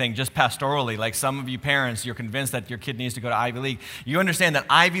League thing, just pastorally, like some of you parents, you're convinced that your kid needs to go to Ivy League. You understand that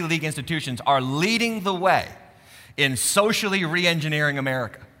Ivy League institutions are leading the way in socially re-engineering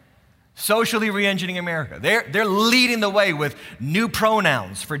America. Socially re-engineering America. They're leading the way with new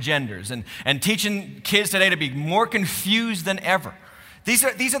pronouns for genders and teaching kids today to be more confused than ever. These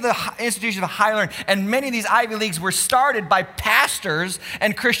are the institutions of higher learning, and many of these Ivy Leagues were started by pastors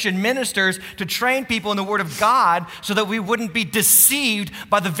and Christian ministers to train people in the Word of God so that we wouldn't be deceived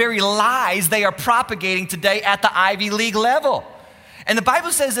by the very lies they are propagating today at the Ivy League level. And the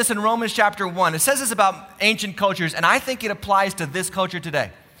Bible says this in Romans chapter 1. It says this about ancient cultures, and I think it applies to this culture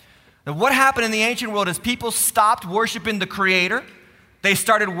today. Now, what happened in the ancient world is people stopped worshiping the Creator. They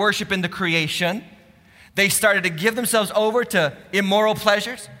started worshiping the creation. They started to give themselves over to immoral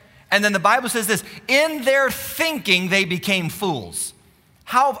pleasures. And then the Bible says this, in their thinking, they became fools.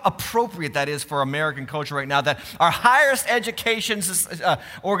 How appropriate that is for American culture right now, that our highest education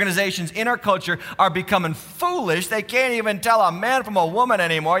organizations in our culture are becoming foolish. They can't even tell a man from a woman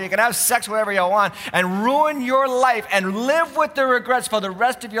anymore. You can have sex wherever you want and ruin your life and live with the regrets for the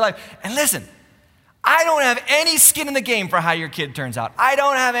rest of your life. And listen, I don't have any skin in the game for how your kid turns out. I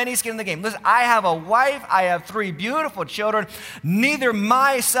don't have any skin in the game. Listen, I have a wife. I have 3 beautiful children. Neither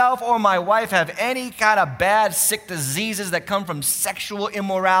myself or my wife have any kind of bad, sick diseases that come from sexual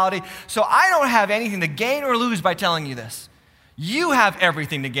immorality. So I don't have anything to gain or lose by telling you this. You have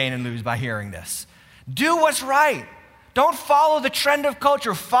everything to gain and lose by hearing this. Do what's right. Don't follow the trend of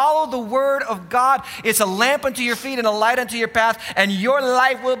culture. Follow the word of God. It's a lamp unto your feet and a light unto your path, and your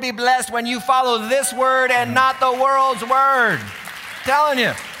life will be blessed when you follow this word and not the world's word. I'm telling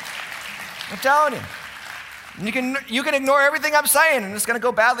you. You can ignore everything I'm saying, and it's going to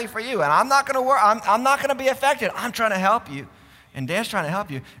go badly for you. And I'm not going to I'm not going to be affected. I'm trying to help you, and Dan's trying to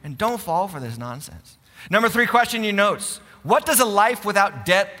help you. And don't fall for this nonsense. Number 3 question in your notes: what does a life without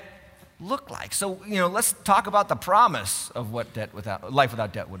debt look like? So, let's talk about the promise of what life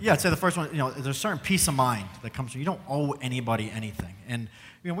without debt would be. Yeah, I'd say the first one, there's a certain peace of mind that comes from you don't owe anybody anything. And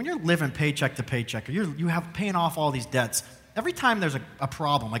when you're living paycheck to paycheck, or you have paying off all these debts, every time there's a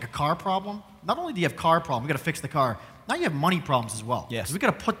problem, like a car problem, not only do you have car problem, we got to fix the car, now you have money problems as well. Yes. We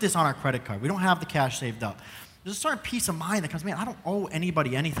got to put this on our credit card. We don't have the cash saved up. There's a certain peace of mind that comes, man, I don't owe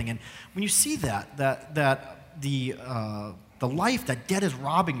anybody anything. And when you see that the life that debt is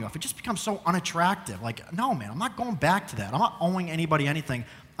robbing you of, it just becomes so unattractive. Like, no, man, I'm not going back to that. I'm not owing anybody anything.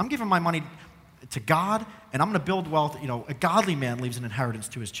 I'm giving my money to God, and I'm going to build wealth. A godly man leaves an inheritance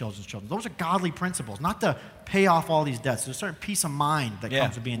to his children's children. Those are godly principles, not to pay off all these debts. There's a certain peace of mind that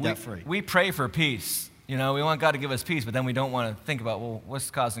comes with being debt-free. We pray for peace. We want God to give us peace, but then we don't want to think about,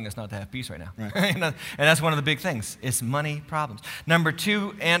 what's causing us not to have peace right now? Right. And that's one of the big things. It's money problems. Number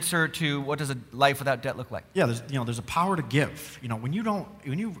 2, answer to what does a life without debt look like? Yeah, there's a power to give. When you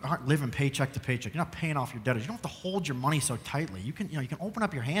aren't living paycheck to paycheck, you're not paying off your debtors. You don't have to hold your money so tightly. You can open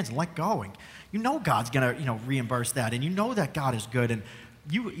up your hands and let go. And God's gonna reimburse that, and that God is good. And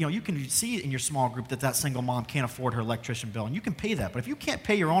you can see in your small group that single mom can't afford her electrician bill, and you can pay that. But if you can't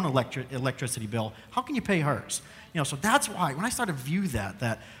pay your own electricity bill, how can you pay hers? So that's why when I started to view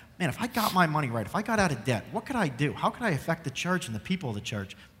that man, if I got my money right, if I got out of debt, what could I do? How could I affect the church and the people of the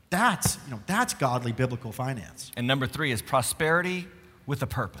church? That's godly biblical finance. And number 3 is prosperity with a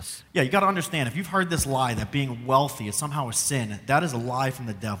purpose. Yeah, you got to understand, if you've heard this lie that being wealthy is somehow a sin, that is a lie from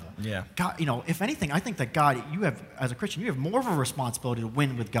the devil. Yeah. God, if anything, I think that God, as a Christian, you have more of a responsibility to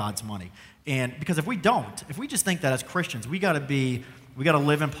win with God's money. And because if we just think that as Christians, we got to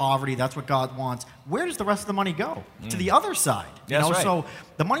live in poverty, that's what God wants, where does the rest of the money go? To the other side. That's right. So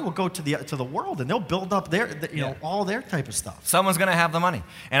the money will go to the world, and they'll build up all their type of stuff. Someone's going to have the money.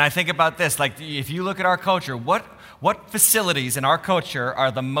 And I think about this, like if you look at our culture, what facilities in our culture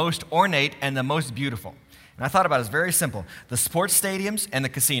are the most ornate and the most beautiful? And I thought about it, it's very simple. The sports stadiums and the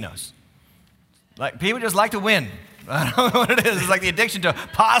casinos. Like, people just like to win. I don't know what it is. It's like the addiction to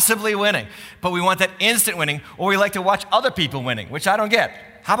possibly winning. But we want that instant winning, or we like to watch other people winning, which I don't get.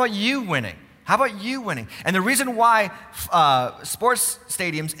 How about you winning? And the reason why sports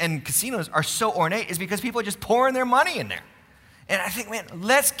stadiums and casinos are so ornate is because people are just pouring their money in there. And I think, man,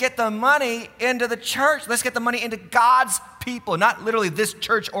 let's get the money into the church. Let's get the money into God's people, not literally this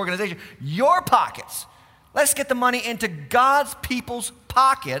church organization, your pockets. Let's get the money into God's people's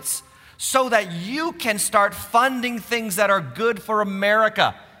pockets so that you can start funding things that are good for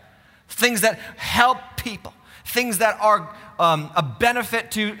America, things that help people, things that are a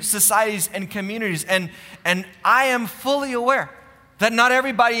benefit to societies and communities. And I am fully aware that not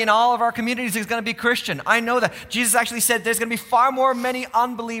everybody in all of our communities is going to be Christian. I know that. Jesus actually said there's going to be far more many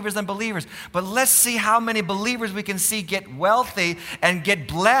unbelievers than believers. But let's see how many believers we can see get wealthy and get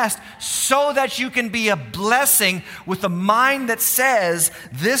blessed so that you can be a blessing with a mind that says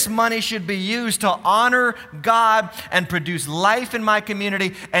this money should be used to honor God and produce life in my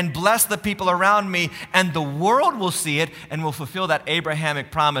community and bless the people around me. And the world will see it and will fulfill that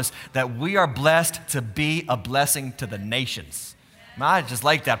Abrahamic promise that we are blessed to be a blessing to the nations. I just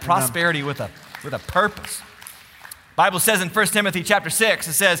like that. Prosperity with a purpose. Bible says in 1 Timothy chapter 6,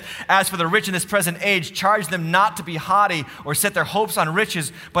 it says, as for the rich in this present age, charge them not to be haughty or set their hopes on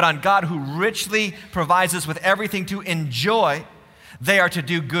riches, but on God who richly provides us with everything to enjoy. They are to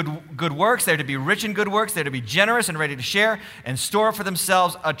do good works. They are to be rich in good works. They are to be generous and ready to share and store up for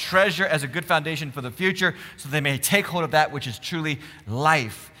themselves a treasure as a good foundation for the future so they may take hold of that which is truly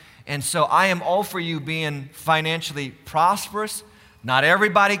life. And so I am all for you being financially prosperous. Not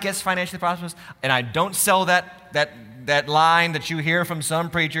everybody gets financially prosperous, and I don't sell that line that you hear from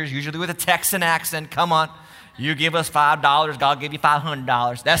some preachers, usually with a Texan accent. Come on, you give us $5, God will give you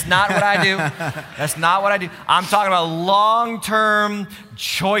 $500. That's not what I do. That's not what I do. I'm talking about long-term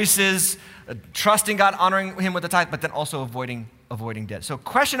choices, trusting God, honoring Him with the tithe, but then also avoiding debt. So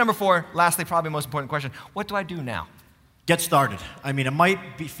question number 4, lastly, probably most important question, what do I do now? Get started. I mean, it might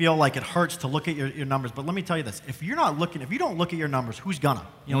feel like it hurts to look at your numbers, but let me tell you this. If you don't look at your numbers, who's gonna?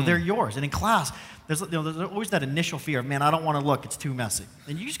 They're yours. And in class, there's always that initial fear of, man, I don't want to look. It's too messy.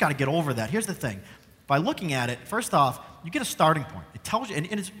 And you just got to get over that. Here's the thing. by looking at it, first off, you get a starting point. It tells you, and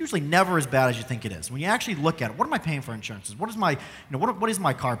it's usually never as bad as you think it is. When you actually look at it, what am I paying for insurances? What is my, what is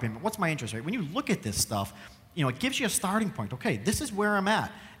my car payment? What's my interest rate? When you look at this stuff, it gives you a starting point. Okay, this is where I'm at.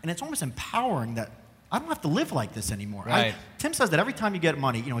 And it's almost empowering that I don't have to live like this anymore. Right. Tim says that every time you get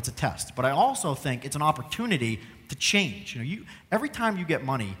money, it's a test. But I also think it's an opportunity to change. Every time you get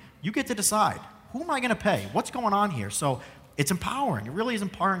money, you get to decide, who am I going to pay? What's going on here? So it's empowering. It really is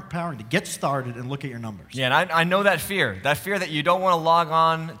empowering to get started and look at your numbers. Yeah, and I know that fear that you don't want to log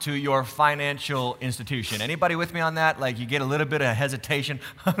on to your financial institution. Anybody with me on that? Like, you get a little bit of hesitation.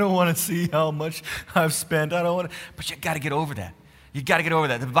 I don't want to see how much I've spent. I don't want to, but you got to get over that. You got to get over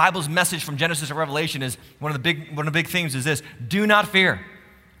that. The Bible's message from Genesis to Revelation is one of the big themes is this: do not fear.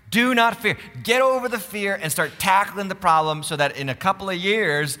 Do not fear. Get over the fear and start tackling the problem so that in a couple of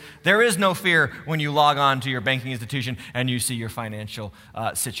years, there is no fear when you log on to your banking institution and you see your financial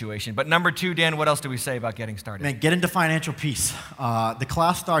situation. But number 2, Dan, what else do we say about getting started? Man, get into financial peace. The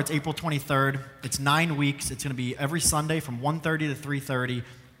class starts April 23rd. It's 9 weeks. It's going to be every Sunday from 1:30 to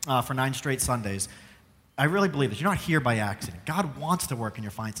 3:30 for 9 straight Sundays. I really believe this. You're not here by accident. God wants to work in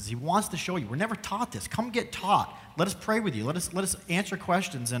your finances. He wants to show you. We're never taught this. Come get taught. Let us pray with you. Let us answer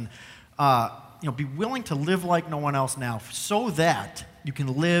questions and be willing to live like no one else now, so that you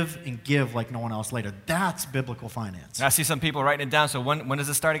can live and give like no one else later. That's biblical finance. I see some people writing it down. So when does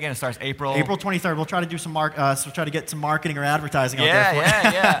it start again? It starts April 23rd. We'll try to do some try to get some marketing or advertising out there.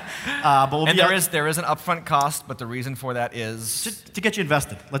 Yeah. But there is an upfront cost, but the reason for that is to get you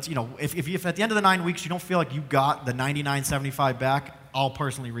invested. Let's if at the end of the 9 weeks you don't feel like you got the $99.75 back, I'll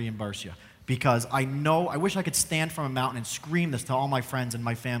personally reimburse you, because I wish I could stand from a mountain and scream this to all my friends and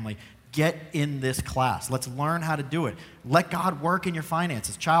my family. Get in this class. Let's learn how to do it. Let God work in your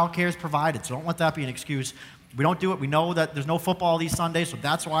finances. Child care is provided, so don't let that be an excuse. We don't do it. We know that there's no football these Sundays, so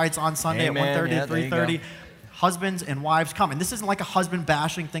that's why it's on Sunday at 1:30 to 3:30. Husbands and wives come. And this isn't like a husband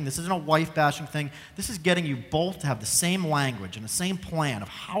bashing thing. This isn't a wife bashing thing. This is getting you both to have the same language and the same plan of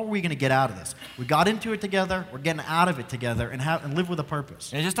how are we going to get out of this. We got into it together. We're getting out of it together and live with a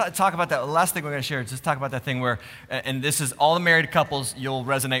purpose. And just talk about that. Last thing we're going to share is just talk about that thing where, and this is all the married couples, you'll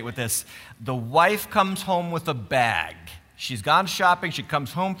resonate with this. The wife comes home with a bag. She's gone shopping. She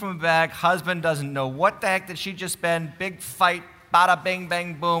comes home from a bag. Husband doesn't know what the heck did she just spend. Big fight. Bada bing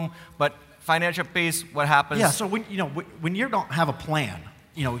bang boom. But financial peace, what happens? Yeah, so when you don't have a plan,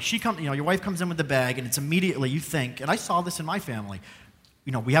 your wife comes in with the bag, and it's immediately you think, and I saw this in my family,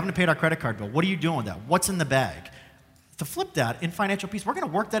 we haven't paid our credit card bill. What are you doing with that? What's in the bag? To flip that in financial peace, we're going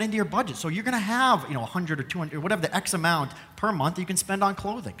to work that into your budget. So you're going to have 100 or 200 or whatever the X amount per month that you can spend on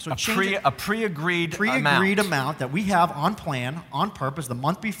clothing. So a pre-agreed amount that we have on plan, on purpose, the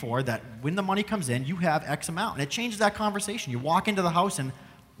month before, that when the money comes in, you have X amount. And it changes that conversation. You walk into the house and,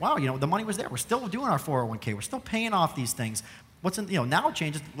 wow, the money was there. We're still doing our 401k. We're still paying off these things. What's in, now it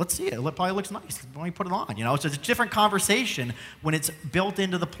changes. Let's see it. It probably looks nice when we put it on, So it's a different conversation when it's built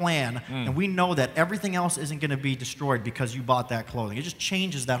into the plan, and we know that everything else isn't going to be destroyed because you bought that clothing. It just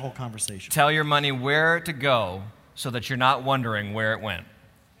changes that whole conversation. Tell your money where to go so that you're not wondering where it went.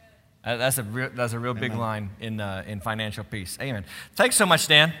 That's a real big line in financial peace. Amen. Thanks so much,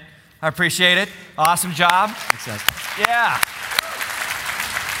 Dan. I appreciate it. Awesome job. Thanks, yeah.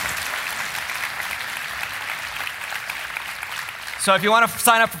 So if you want to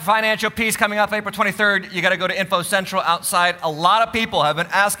sign up for Financial Peace coming up April 23rd, you got to go to Info Central outside. A lot of people have been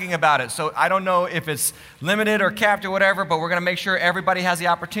asking about it. So I don't know if it's limited or capped or whatever, but we're going to make sure everybody has the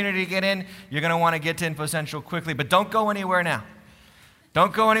opportunity to get in. You're going to want to get to Info Central quickly, but don't go anywhere now.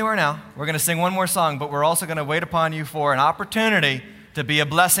 Don't go anywhere now. We're going to sing one more song, but we're also going to wait upon you for an opportunity to be a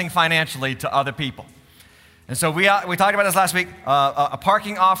blessing financially to other people. And so we talked about this last week, a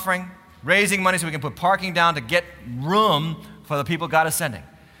parking offering, raising money so we can put parking down to get room for the people God is sending.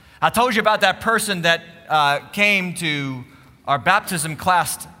 I told you about that person that came to our baptism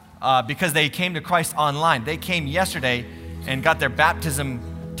class because they came to Christ online. They came yesterday and got their baptism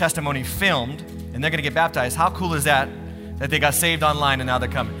testimony filmed, and they're going to get baptized. How cool is that they got saved online and now they're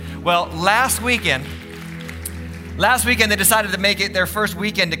coming? Well, last weekend they decided to make it their first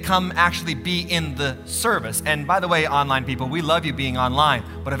weekend to come actually be in the service. And by the way, online people, we love you being online,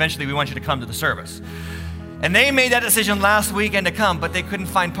 but eventually we want you to come to the service. And they made that decision last weekend to come, but they couldn't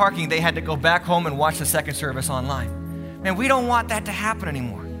find parking. They had to go back home and watch the second service online. Man, we don't want that to happen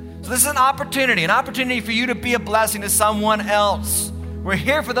anymore. So this is an opportunity for you to be a blessing to someone else. We're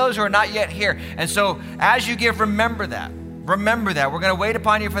here for those who are not yet here. And so as you give, remember that. Remember that. We're going to wait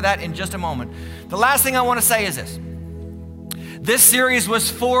upon you for that in just a moment. The last thing I want to say is this. This series was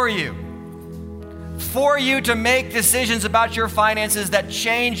for you. for you to make decisions about your finances that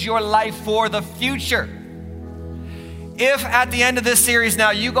change your life for the future. If at the end of this series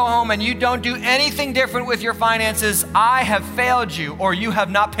now you go home and you don't do anything different with your finances, I have failed you or you have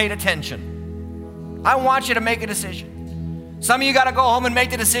not paid attention. I want you to make a decision. Some of you got to go home and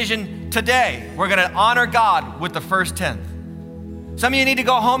make the decision today. We're going to honor God with the first tenth. Some of you need to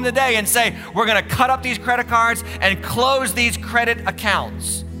go home today and say, we're going to cut up these credit cards and close these credit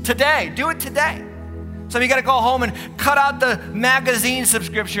accounts. Today, do it today. Some of you got to go home and cut out the magazine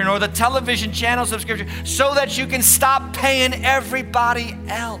subscription or the television channel subscription so that you can stop paying everybody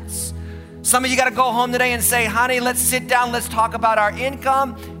else. Some of you got to go home today and say, honey, let's sit down, let's talk about our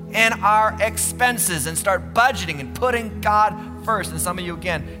income and our expenses and start budgeting and putting God first. And some of you,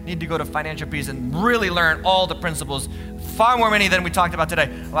 again, need to go to Financial Peace and really learn all the principles, far more many than we talked about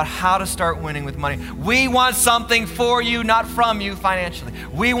today, about how to start winning with money. We want something for you, not from you financially.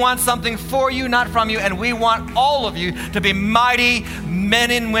 We want something for you, not from you, and we want all of you to be mighty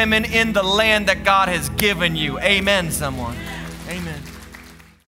men and women in the land that God has given you. Amen, someone.